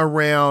isn't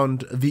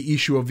around the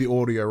issue of the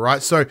audio,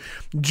 right? So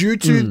due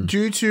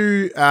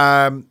to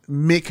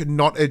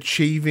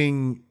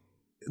Mick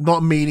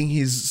not meeting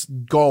his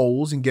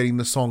goals and getting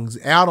the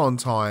songs out on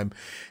time,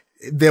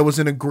 there was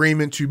an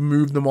agreement to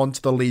move them on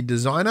to the lead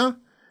designer,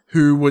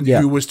 who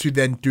was to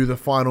then do the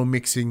final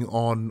mixing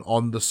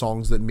on the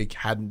songs that Mick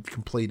hadn't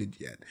completed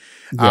yet.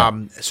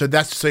 Yeah. So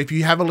if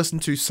you have a listen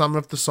to some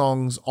of the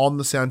songs on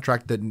the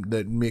soundtrack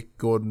that Mick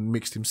Gordon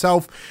mixed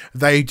himself,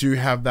 they do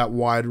have that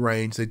wide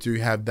range. They do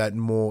have that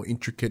more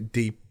intricate,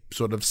 deep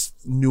sort of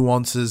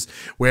nuances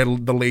where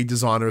the lead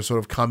designer has sort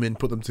of come in,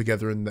 put them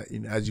together, and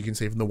as you can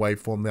see from the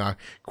waveform, they are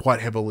quite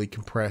heavily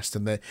compressed,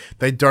 and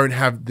they don't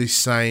have the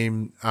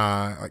same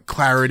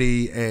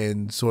clarity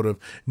and sort of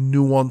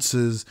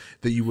nuances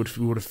that you would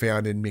have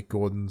found in Mick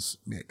Gordon's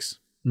mix.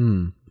 I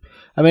mean,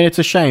 it's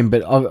a shame,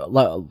 but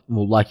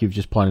like you've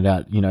just pointed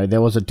out,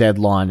 there was a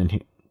deadline,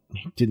 and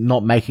he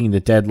not making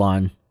the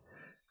deadline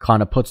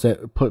kind of puts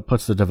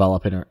the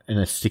developer in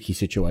a sticky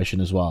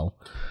situation as well.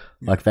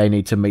 Like they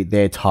need to meet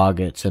their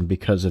targets, and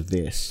because of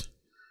this,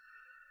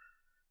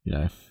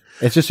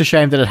 it's just a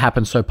shame that it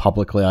happened so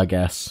publicly, I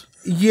guess.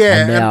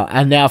 Yeah.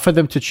 And now for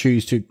them to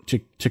choose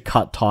to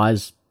cut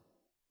ties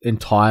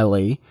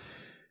entirely,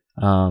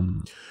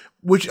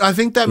 which I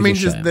think that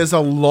means there's a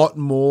lot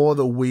more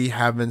that we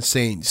haven't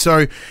seen.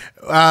 So,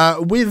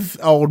 with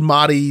old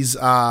Marty's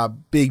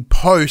big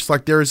post,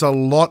 like there is a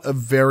lot of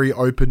very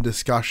open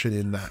discussion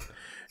in that.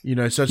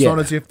 So it's not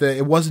as if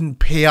it wasn't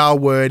PR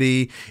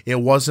wordy.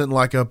 It wasn't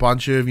like a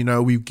bunch of,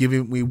 we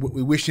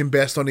wish him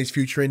best on his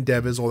future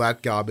endeavors, all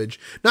that garbage.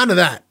 None of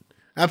that.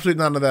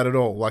 Absolutely none of that at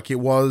all. Like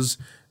it was,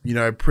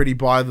 pretty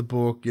by the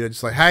book,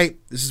 just like, hey,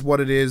 this is what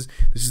it is.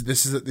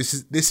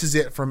 This is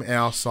it from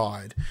our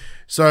side.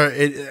 So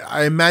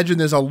I imagine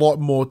there's a lot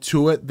more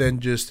to it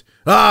than just,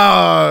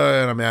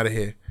 and I'm out of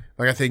here.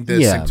 Like I think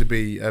there seemed to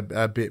be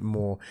a bit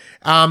more.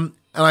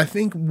 And I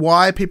think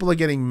why people are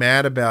getting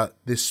mad about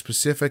this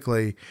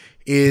specifically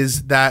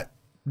is that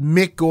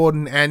Mick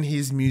Gordon and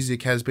his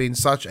music has been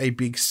such a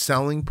big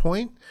selling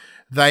point.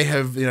 They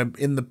have,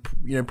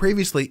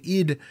 previously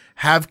id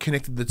have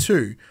connected the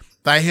two.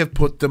 They have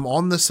put them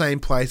on the same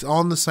place,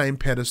 on the same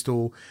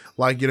pedestal,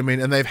 like,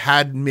 and they've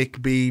had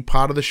Mick be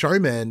part of the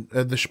showman,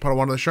 part of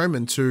one of the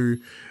showmen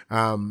to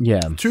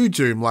to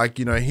Doom. Like,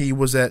 you know, he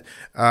was at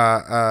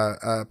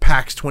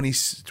PAX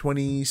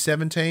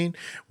 2017,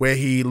 where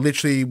he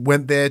literally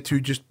went there to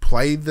just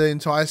play the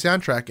entire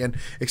soundtrack and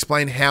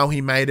explain how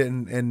he made it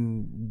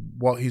and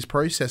what his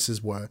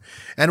processes were.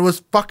 And it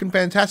was fucking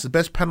fantastic.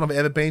 Best panel I've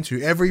ever been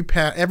to. Every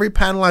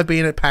panel I've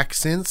been at PAX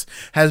since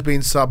has been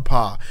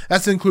subpar.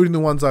 That's including the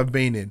ones I've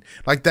been in.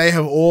 Like, they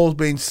have all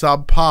been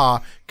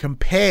subpar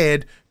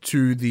compared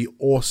to the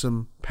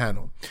awesome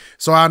panel.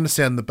 So I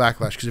understand the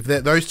backlash, because if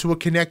those two are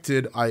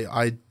connected,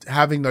 I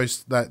having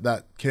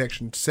that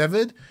connection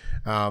severed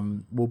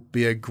will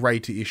be a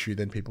greater issue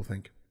than people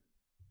think.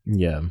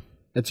 Yeah,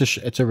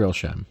 it's a real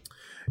shame.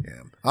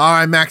 Yeah. All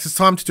right, Max, it's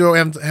time to do it. We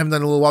haven't done it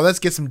in a little while. Let's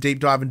get some deep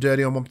dive and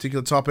dirty on one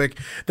particular topic.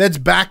 Let's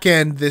back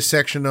end this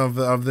section of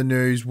the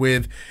news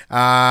with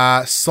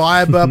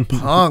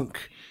Cyberpunk.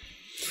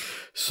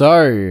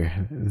 So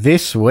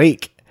this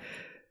week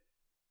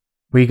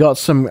we got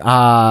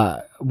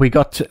the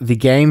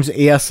game's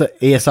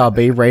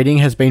ESRB rating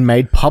has been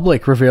made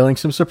public, revealing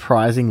some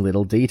surprising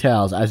little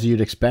details. As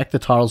you'd expect, the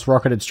title's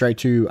rocketed straight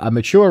to a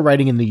mature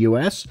rating in the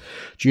US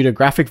due to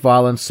graphic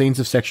violence, scenes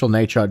of sexual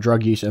nature,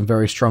 drug use, and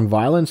very strong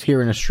violence. Here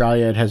in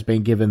Australia, it has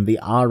been given the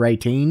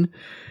R18,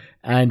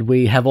 and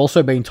we have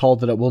also been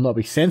told that it will not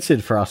be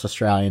censored for us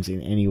Australians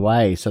in any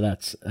way. So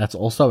that's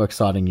also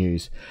exciting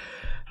news.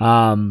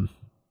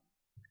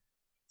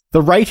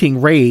 The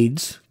rating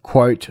reads,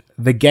 quote,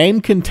 "The game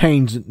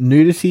contains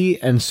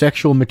nudity and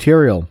sexual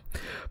material.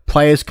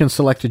 Players can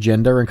select a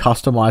gender and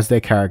customize their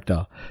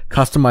character.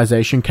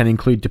 Customization can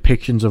include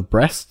depictions of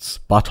breasts,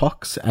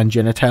 buttocks, and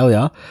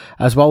genitalia,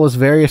 as well as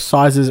various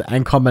sizes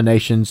and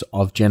combinations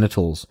of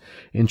genitals.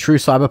 In true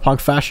cyberpunk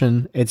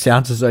fashion, it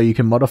sounds as though you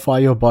can modify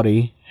your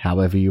body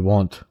however you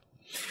want."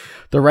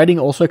 The rating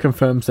also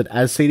confirms that,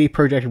 as CD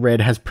Projekt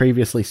Red has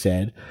previously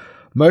said,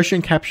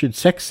 motion-captured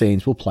sex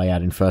scenes will play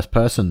out in first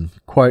person.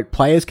 Quote,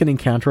 "Players can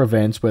encounter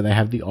events where they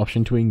have the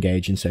option to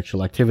engage in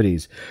sexual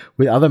activities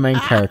with other main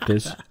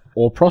characters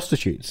or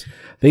prostitutes.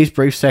 These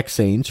brief sex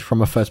scenes, from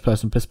a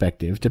first-person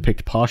perspective,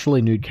 depict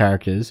partially nude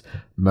characters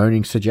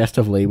moaning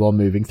suggestively while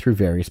moving through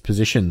various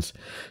positions.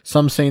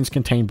 Some scenes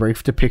contain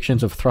brief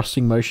depictions of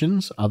thrusting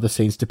motions. Other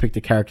scenes depict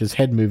a character's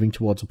head moving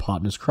towards a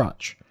partner's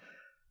crotch."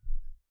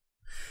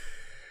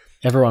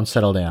 Everyone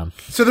settle down.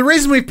 So the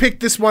reason we picked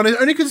this one is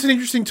only because it's an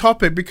interesting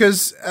topic,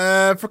 because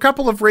for a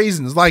couple of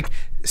reasons. Like,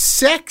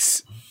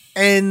 sex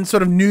and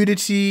sort of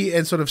nudity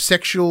and sort of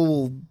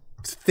sexual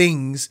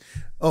things.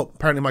 Oh,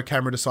 apparently my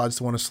camera decides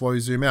to want to slow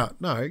zoom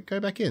out. No, go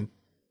back in.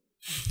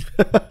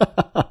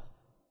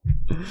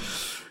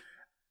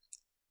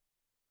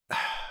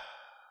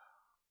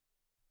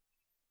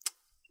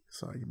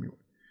 Sorry, give me one.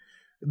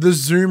 The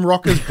zoom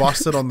rocker's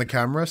busted on the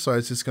camera, so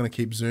it's just going to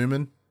keep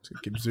zooming. It's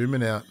going to keep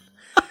zooming out.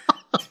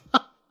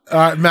 All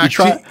right, Max.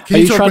 Are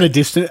you trying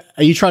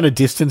to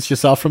distance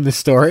yourself from this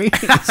story?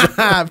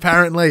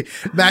 Apparently,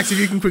 Max. If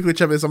you can quickly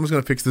check this, I'm just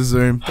going to fix the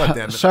zoom. God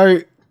damn it.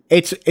 So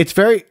it's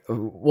very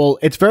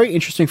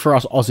interesting for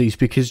us Aussies,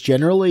 because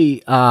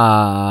generally,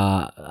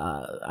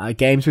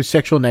 games with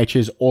sexual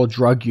natures or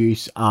drug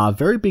use are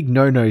very big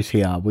no-nos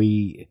here.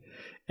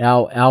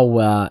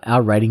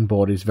 Our rating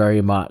board is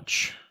very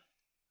much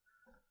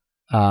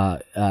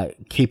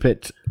keep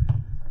it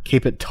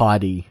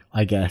tidy,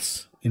 I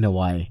guess, in a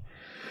way.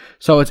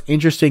 So it's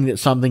interesting that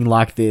something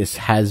like this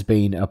has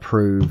been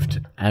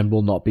approved and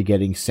will not be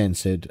getting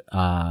censored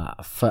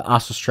for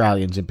us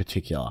Australians in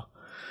particular.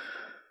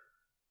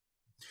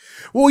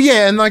 Well,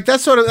 yeah, and like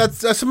that's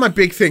my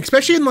big thing,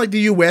 especially in like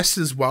the US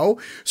as well.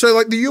 So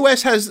like the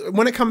US has,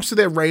 when it comes to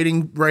their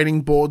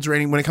rating boards,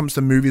 when it comes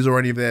to movies or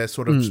any of their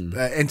sort of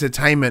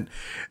entertainment,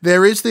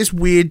 there is this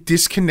weird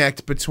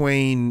disconnect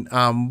between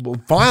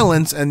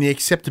violence and the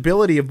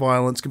acceptability of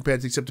violence compared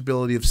to the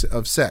acceptability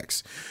of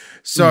sex.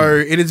 So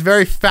it is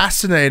very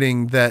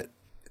fascinating that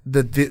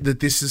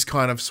this is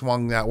kind of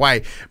swung that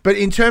way. But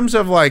in terms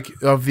of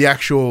of the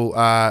actual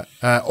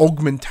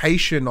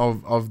augmentation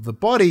of the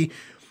body,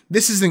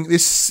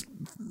 this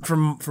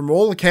from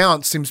all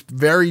accounts seems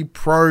very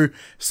pro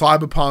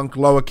cyberpunk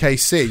lowercase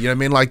c. You know what I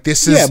mean? Like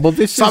this is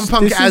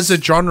cyberpunk as a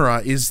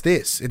genre is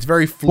this. It's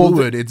very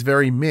fluid. It's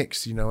very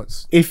mixed. You know,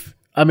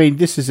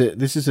 this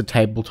is a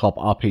tabletop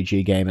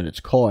RPG game at its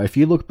core. If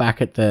you look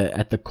back at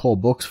the core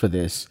books for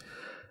this,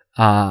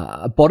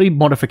 body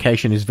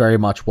modification is very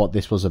much what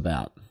this was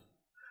about.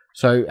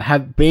 So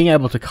being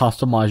able to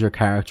customize your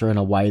character in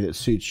a way that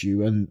suits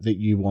you and that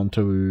you want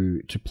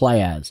to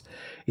play as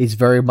is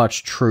very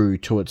much true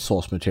to its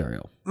source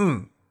material.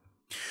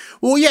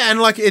 Well, yeah, and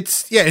like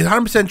it's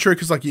 100% true,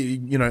 because like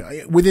you know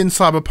within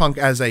cyberpunk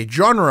as a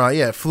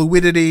genre,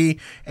 fluidity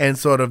and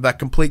sort of that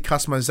complete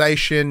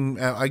customization,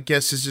 I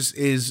guess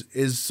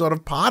is sort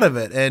of part of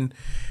it. And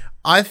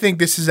I think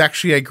this is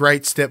actually a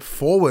great step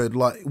forward,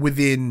 like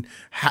within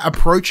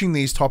approaching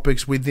these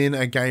topics within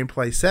a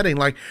gameplay setting.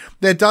 Like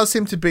there does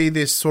seem to be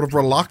this sort of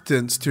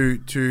reluctance to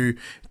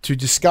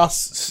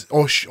discuss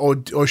or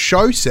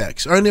show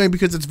sex, only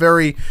because it's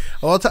very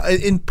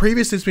in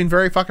previous it's been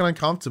very fucking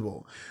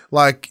uncomfortable.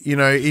 Like, you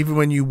know, even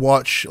when you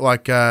watch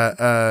like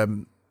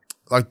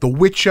like The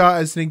Witcher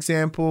as an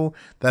example,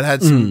 that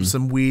had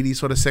some weirdy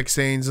sort of sex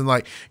scenes, and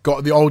like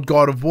the old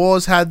God of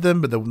Wars had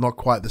them, but they were not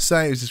quite the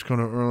same. It was just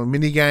kind of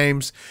mini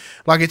games.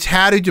 Like, it's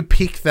how to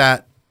depict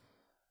that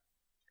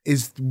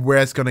is where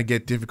it's going to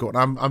get difficult.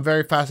 I'm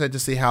very fascinated to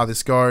see how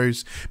this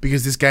goes,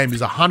 because this game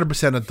is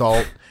 100%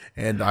 adult,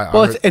 and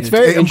it's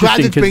very I'm glad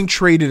interesting it's being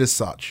treated as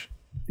such.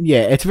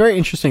 Yeah, it's very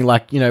interesting.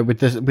 Like, you know, with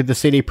the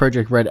CD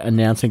Projekt Red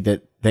announcing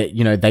that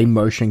you know, they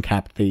motion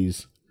capped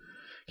these.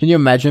 Can you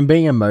imagine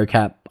being a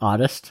mocap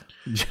artist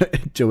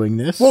doing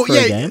this? Well, for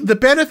a game? the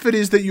benefit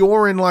is that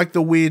you're in like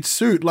the weird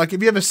suit. Like,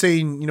 have you ever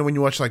seen, you know, when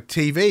you watch like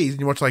TVs and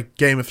you watch like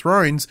Game of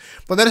Thrones,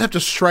 but they don't have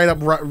to straight up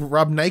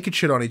rub naked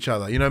shit on each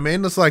other. You know what I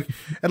mean? It's like,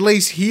 at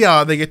least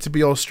here they get to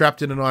be all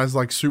strapped in a nice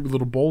like suit with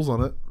little balls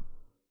on it.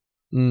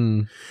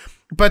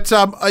 But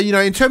you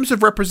know, in terms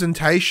of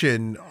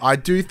representation, I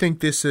do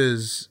think this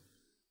is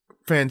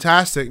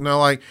fantastic. Now,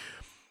 like,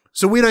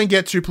 so we don't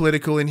get too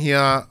political in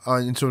here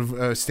in sort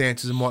of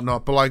stances and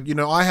whatnot, but like, you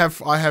know, I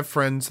have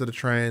friends that are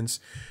trans,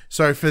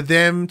 so for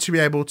them to be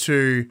able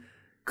to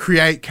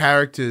create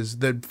characters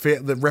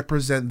that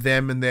represent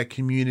them and their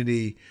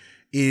community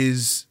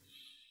is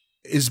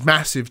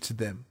massive to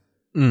them.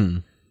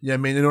 Yeah, I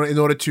mean, in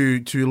order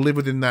to live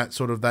within that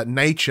sort of that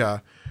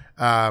nature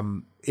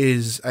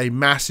is a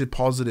massive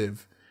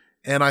positive,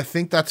 and I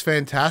think that's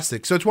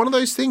fantastic. So it's one of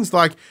those things,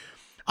 like,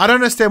 I don't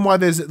understand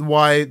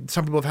why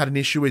some people have had an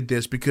issue with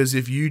this, because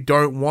if you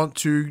don't want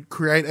to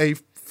create a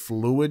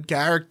fluid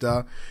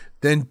character,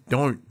 then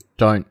don't.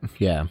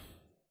 Yeah.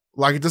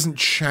 Like, it doesn't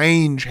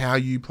change how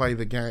you play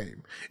the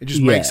game. It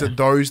just makes it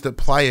those that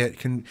play it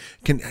can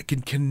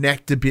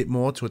connect a bit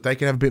more to it. They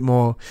can have a bit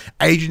more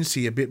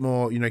agency, a bit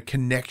more, you know,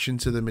 connection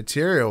to the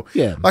material.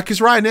 Yeah. Like, because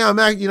right now,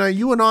 Mac, you know,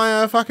 you and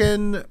I are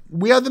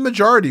we are the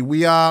majority.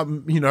 We are,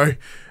 you know,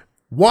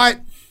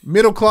 white,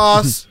 middle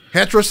class,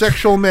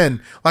 heterosexual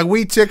men. Like,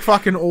 we tick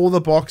fucking all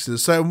the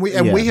boxes. So we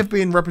have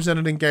been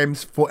represented in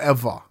games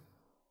forever.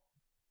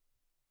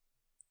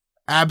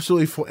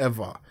 Absolutely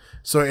forever.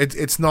 So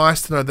it's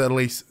nice to know that at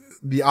least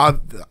the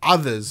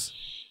others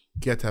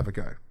get to have a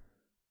go.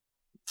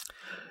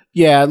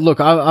 Yeah, look,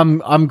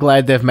 I'm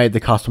glad they've made the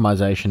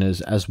customization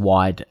as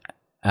wide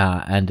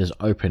and as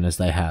open as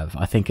they have.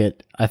 I think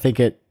it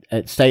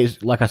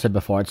stays, like I said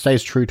before, it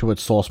stays true to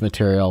its source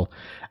material,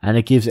 and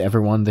it gives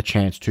everyone the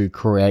chance to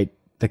create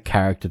the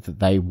character that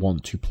they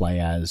want to play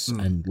as.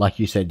 And like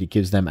you said, it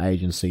gives them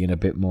agency and a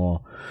bit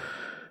more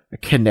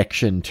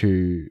connection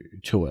to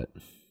it.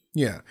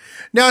 Yeah.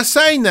 Now,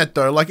 saying that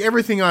though, like,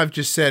 everything I've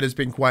just said has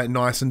been quite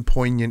nice and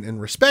poignant and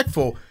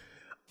respectful.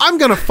 I'm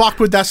going to fuck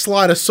with that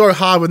slider so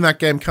hard when that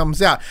game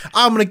comes out.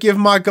 I'm going to give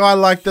my guy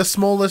like the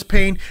smallest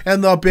peen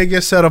and the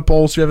biggest set of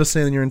balls you've ever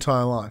seen in your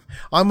entire life.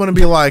 I'm going to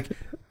be like,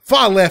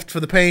 far left for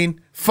the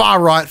peen,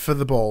 far right for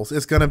the balls.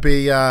 It's going to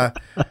be a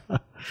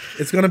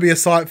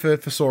sight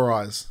for sore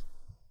eyes.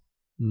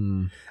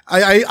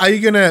 Are you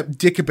going to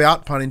dick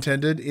about, pun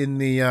intended, in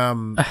the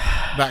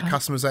that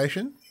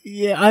customization?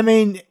 Yeah, I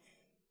mean,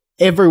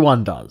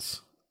 everyone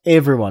does.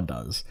 Everyone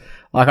does.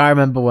 Like, I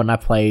remember when I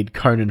played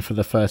Conan for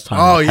the first time.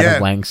 I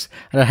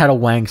had a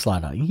Wang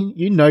slider.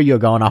 You know you're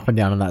going up and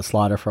down on that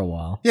slider for a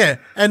while. Yeah,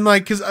 and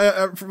like, because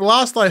from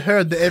last I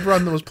heard, that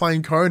everyone that was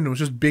playing Conan was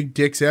just big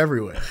dicks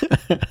everywhere.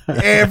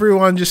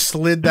 Everyone just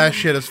slid that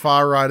shit as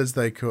far right as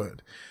they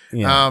could.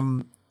 Yeah.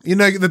 You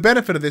know, the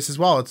benefit of this as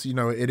well, it's, you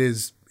know, it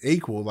is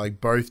equal.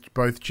 Like,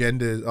 both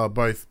genders, or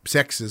both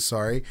sexes,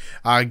 sorry,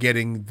 are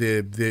getting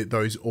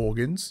those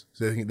organs,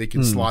 so they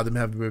can slide them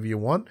however you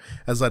want.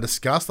 As I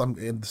discussed, I'm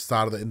in the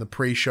start of in the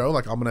pre-show,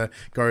 like, I'm gonna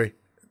go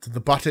to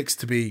the buttocks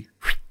to be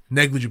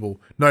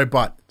negligible, no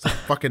butt, it's a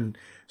fucking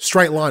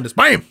straight line, just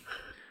bam,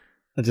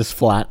 just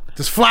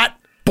flat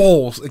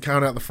balls and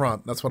coming out the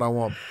front. That's what I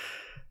want.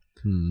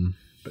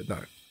 But no,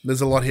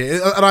 there's a lot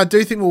here, and I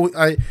do think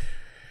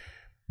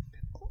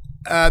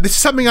this is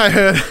something I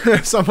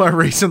heard somewhere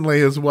recently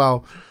as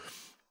well.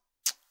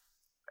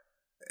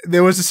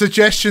 There was a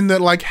suggestion that,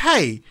 like,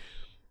 hey,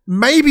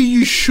 maybe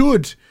you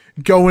should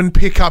go and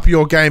pick up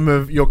your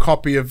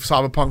copy of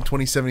Cyberpunk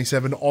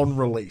 2077 on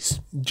release.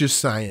 Just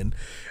saying.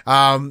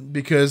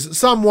 Because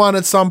someone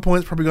at some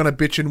point is probably going to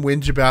bitch and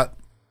whinge about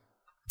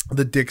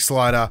the dick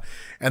slider,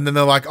 and then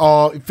they're like,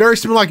 oh, very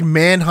similar like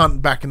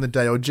Manhunt back in the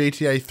day, or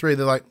GTA 3.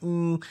 They're like,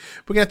 we're going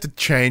to have to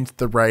change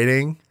the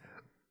rating.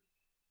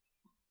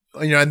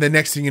 You know, and the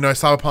next thing you know,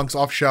 Cyberpunk's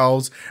off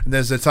shelves, and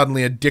there's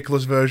suddenly a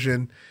dickless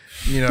version,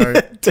 you know.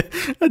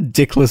 A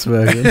dickless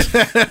version.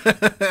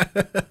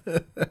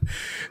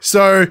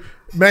 So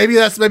maybe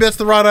that's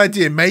the right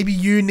idea. Maybe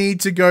you need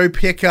to go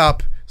pick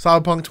up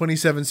Cyberpunk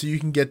 27 so you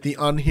can get the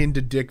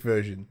unhindered dick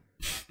version.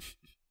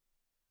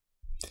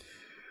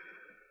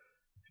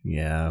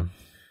 Yeah.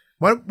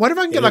 What if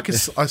I can get like a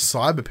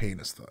cyber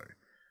penis though?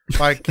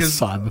 Like,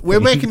 because we're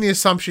making the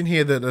assumption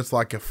here that it's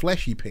like a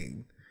fleshy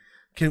peen.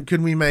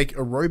 Can we make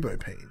a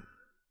robo-peen?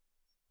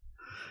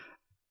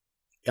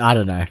 I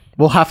don't know.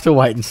 We'll have to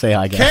wait and see,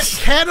 I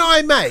guess. Can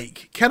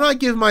I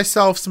give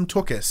myself some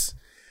tuchus,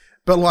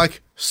 but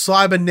like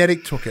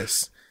cybernetic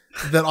tuchus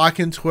that I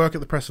can twerk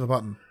at the press of a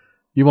button?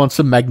 You want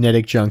some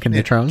magnetic junk in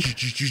the trunk?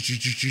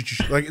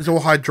 Like, it's all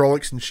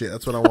hydraulics and shit.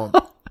 That's what I want.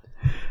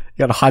 You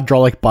got a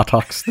hydraulic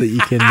buttocks that you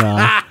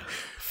can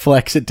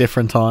flex at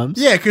different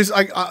times. Yeah, because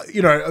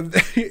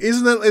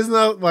isn't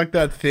that like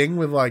that thing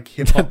with like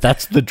hip hop?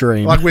 That's the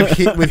dream. Like with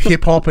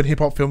hip hop and hip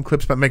hop film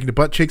clips about making the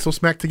butt cheeks all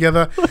smack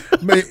together.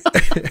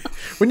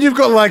 When you've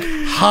got like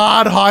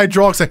hard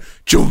hydraulics, like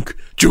junk.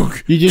 You're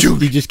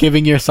just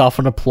giving yourself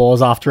an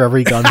applause after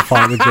every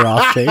gunfight with your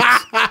ass cheeks.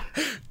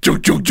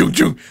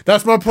 Junk.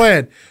 That's my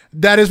plan.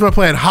 That is my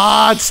plan.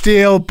 Hard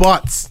steel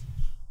butts.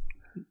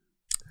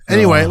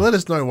 Anyway, let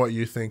us know what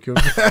you think of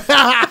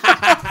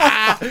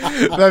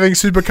having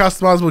super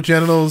customizable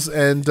genitals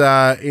and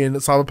in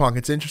Cyberpunk.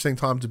 It's an interesting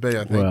time to be,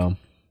 I think. Well,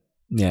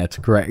 yeah, it's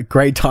a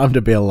great time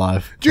to be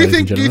alive. Do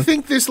you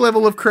think this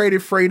level of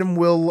creative freedom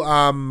will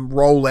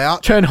roll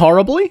out? Turn out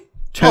horribly?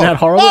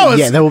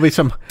 Yeah, there will be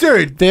some.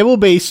 Dude, there will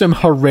be some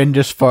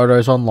horrendous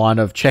photos online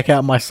of check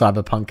out my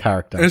Cyberpunk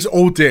character. And it's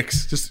all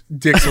dicks, just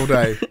dicks all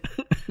day.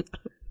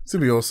 It's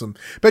gonna be awesome.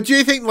 But do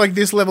you think like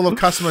this level of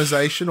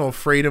customization or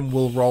freedom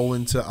will roll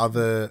into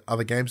other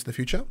games in the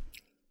future?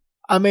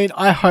 I mean,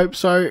 I hope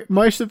so.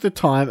 Most of the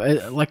time,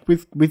 like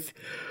with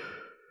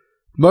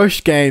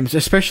most games,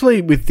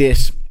 especially with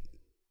this,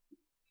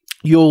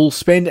 you'll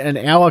spend an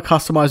hour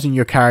customizing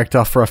your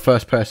character for a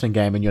first-person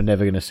game, and you're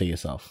never going to see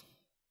yourself.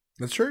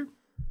 That's true.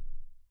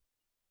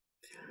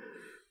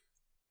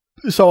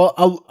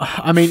 So,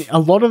 I mean, a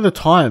lot of the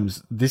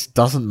times, this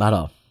doesn't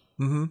matter.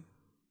 Mm-hmm.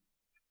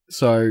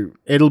 So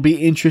it'll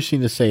be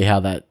interesting to see how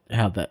it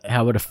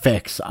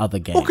affects other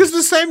games. Well, because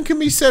the same can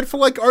be said for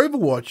like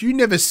Overwatch. You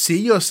never see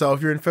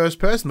yourself; you're in first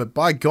person. But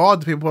by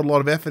God, people put a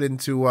lot of effort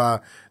into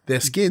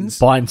their skins.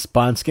 Buying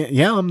skin.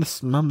 Yeah, I'm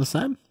the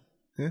same.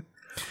 Yeah,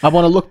 I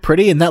want to look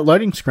pretty in that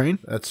loading screen.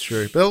 That's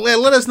true. But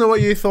let us know what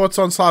your thoughts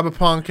on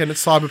Cyberpunk and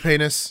its cyber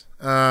penis.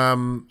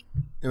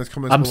 In the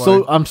comments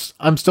below.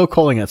 I'm still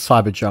calling it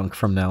cyber junk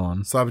from now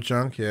on. Cyber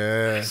junk,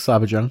 yeah.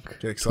 Cyber junk.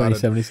 Get excited.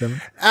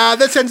 2077.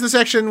 Let's enter the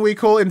section we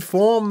call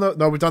inform.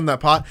 No, we've done that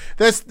part.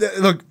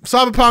 Look,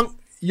 Cyberpunk,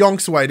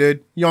 yonks away,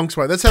 dude. Yonks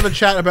away. Let's have a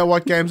chat about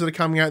what games that are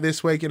coming out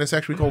this week in a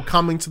section we call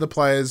Coming to the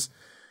Players.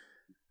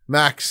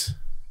 Max,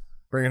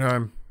 bring it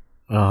home.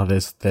 Oh,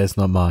 there's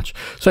not much.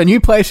 So new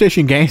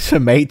PlayStation games for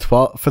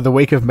the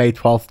week of May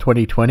 12th,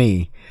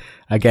 2020.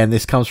 Again,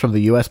 this comes from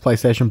the US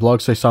PlayStation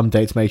blog, so some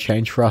dates may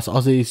change for us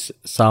Aussies.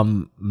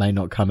 Some may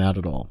not come out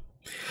at all.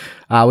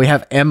 We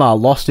have Emma,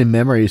 Lost in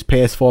Memories,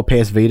 PS4,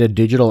 PS Vita,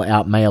 digital,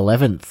 out May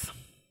 11th.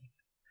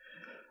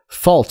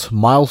 Fault,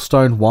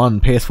 Milestone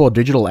 1, PS4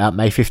 digital, out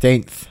May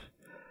 15th.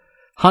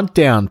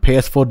 Huntdown,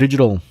 PS4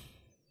 digital.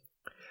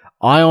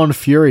 Ion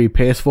Fury,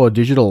 PS4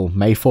 digital,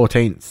 May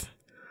 14th.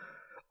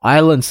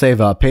 Island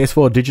Saver,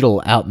 PS4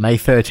 digital, out May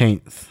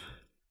 13th.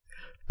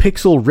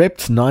 Pixel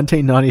Ripped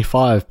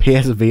 1995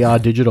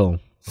 PSVR digital.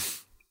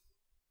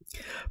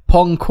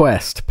 Pong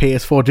Quest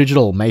PS4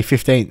 digital May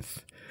 15th.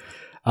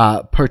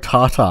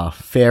 Potata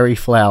Fairy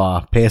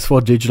Flower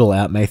PS4 digital,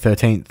 out May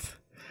 13th.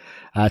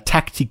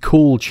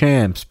 Tactical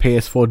Champs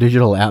PS4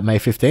 digital, out May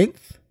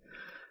 15th.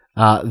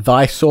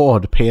 Thy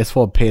Sword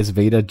PS4 PS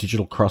Vita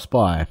digital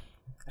cross-buy.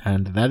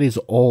 And that is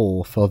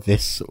all for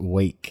this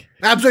week.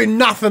 Absolutely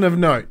nothing of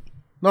note.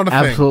 Not a thing.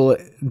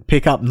 Absolutely.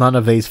 Pick up none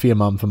of these for your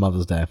mum for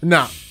Mother's Day.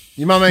 No.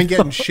 Your mum ain't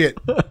getting shit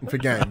for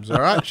games, all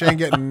right? She ain't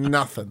getting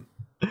nothing.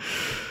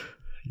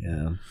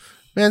 Yeah.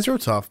 Man, it's real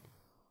tough.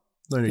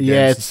 No new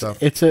games and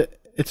stuff.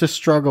 It's a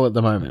struggle at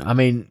the moment. I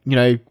mean, you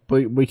know,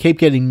 we keep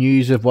getting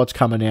news of what's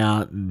coming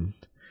out,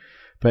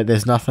 but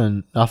there's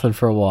nothing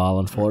for a while,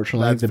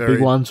 unfortunately.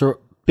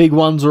 Big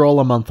ones are all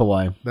a month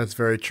away. That's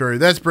very true.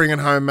 Let's bring it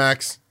home,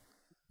 Max.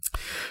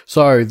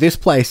 So this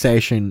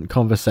PlayStation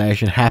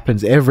conversation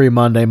happens every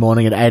Monday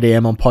morning at 8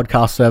 a.m. on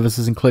podcast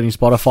services, including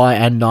Spotify,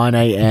 and 9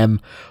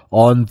 a.m.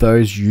 on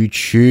those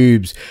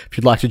YouTubes. If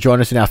you'd like to join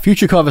us in our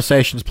future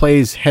conversations,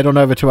 please head on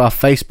over to our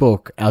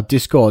Facebook, our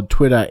Discord,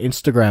 Twitter,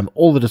 Instagram.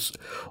 All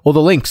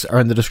the links are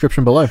in the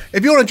description below.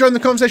 If you want to join the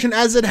conversation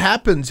as it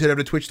happens, head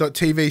over to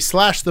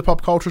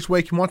twitch.tv/thepopculturist where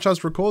you can watch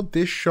us record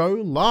this show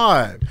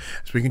live.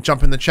 So we can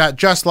jump in the chat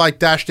just like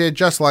Dash did,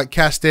 just like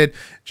Cass did,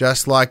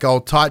 just like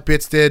old Tight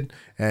Bits did,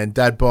 and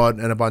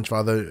Dadbot, and a bunch of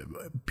other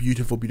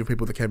beautiful, beautiful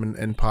people that came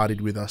and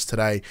partied with us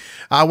today.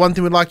 One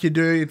thing we'd like you to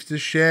do is to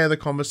share the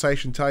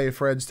conversation, tell your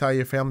friends, tell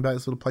your family about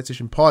this little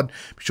PlayStation pod.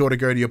 Be sure to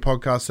go to your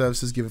podcast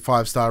services, give it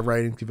 5-star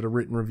rating, give it a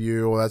written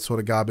review, all that sort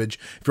of garbage.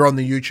 If you're on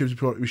the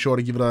YouTubes, be sure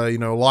to give it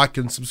a like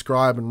and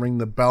subscribe and ring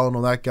the bell and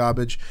all that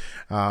garbage,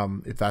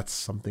 if that's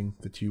something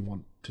that you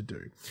want to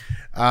do.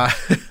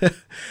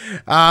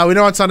 We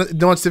know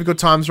it's difficult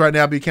times right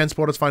now, but you can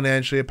support us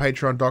financially at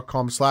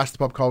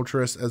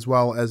patreon.com/thepopculturist, as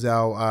well as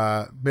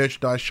our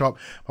merchandise shop,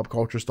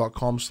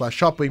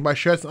 popculturist.com/shop, where you can buy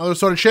shirts and other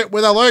sort of shit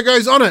with our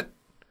logos on it.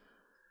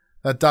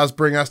 That does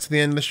bring us to the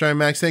end of the show,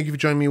 Max. Thank you for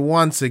joining me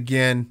once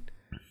again.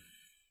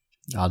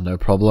 No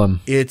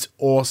problem. It's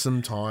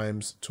awesome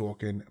times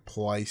talking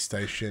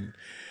PlayStation.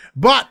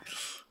 But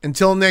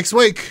until next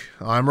week,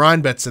 I'm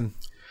Ryan Betson.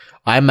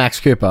 I'm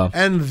Max Cooper.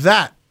 And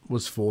that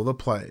was for the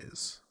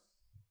players.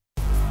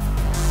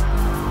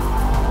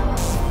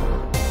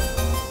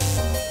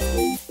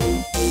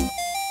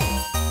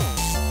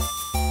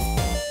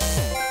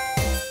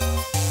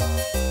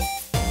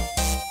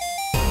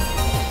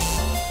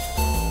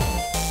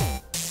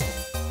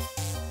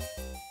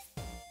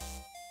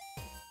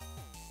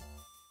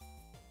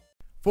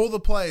 For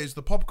the Players,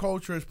 the Pop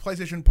Culturist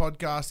PlayStation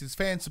podcast is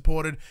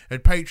fan-supported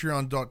at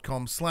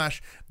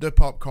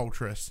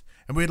patreon.com/thepopculturist.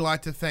 And we'd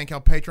like to thank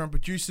our Patreon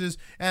producers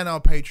and our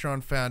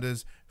Patreon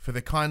founders for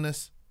their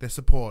kindness, their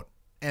support,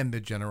 and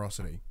their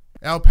generosity.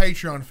 Our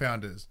Patreon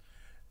founders: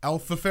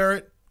 Alpha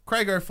Ferret,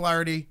 Craig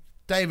O'Flaherty,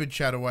 David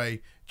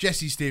Chataway,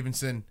 Jesse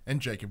Stevenson,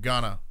 and Jacob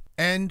Garner.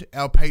 And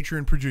our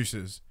Patreon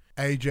producers: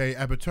 AJ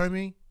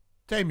Abatomi,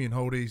 Damien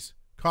Holdies,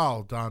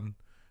 Carl Dunn,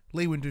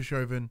 Lee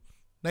Wintershoven,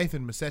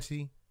 Nathan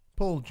Massetti,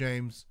 Paul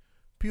James,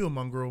 Pure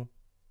Mongrel,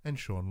 and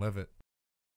Sean Levitt.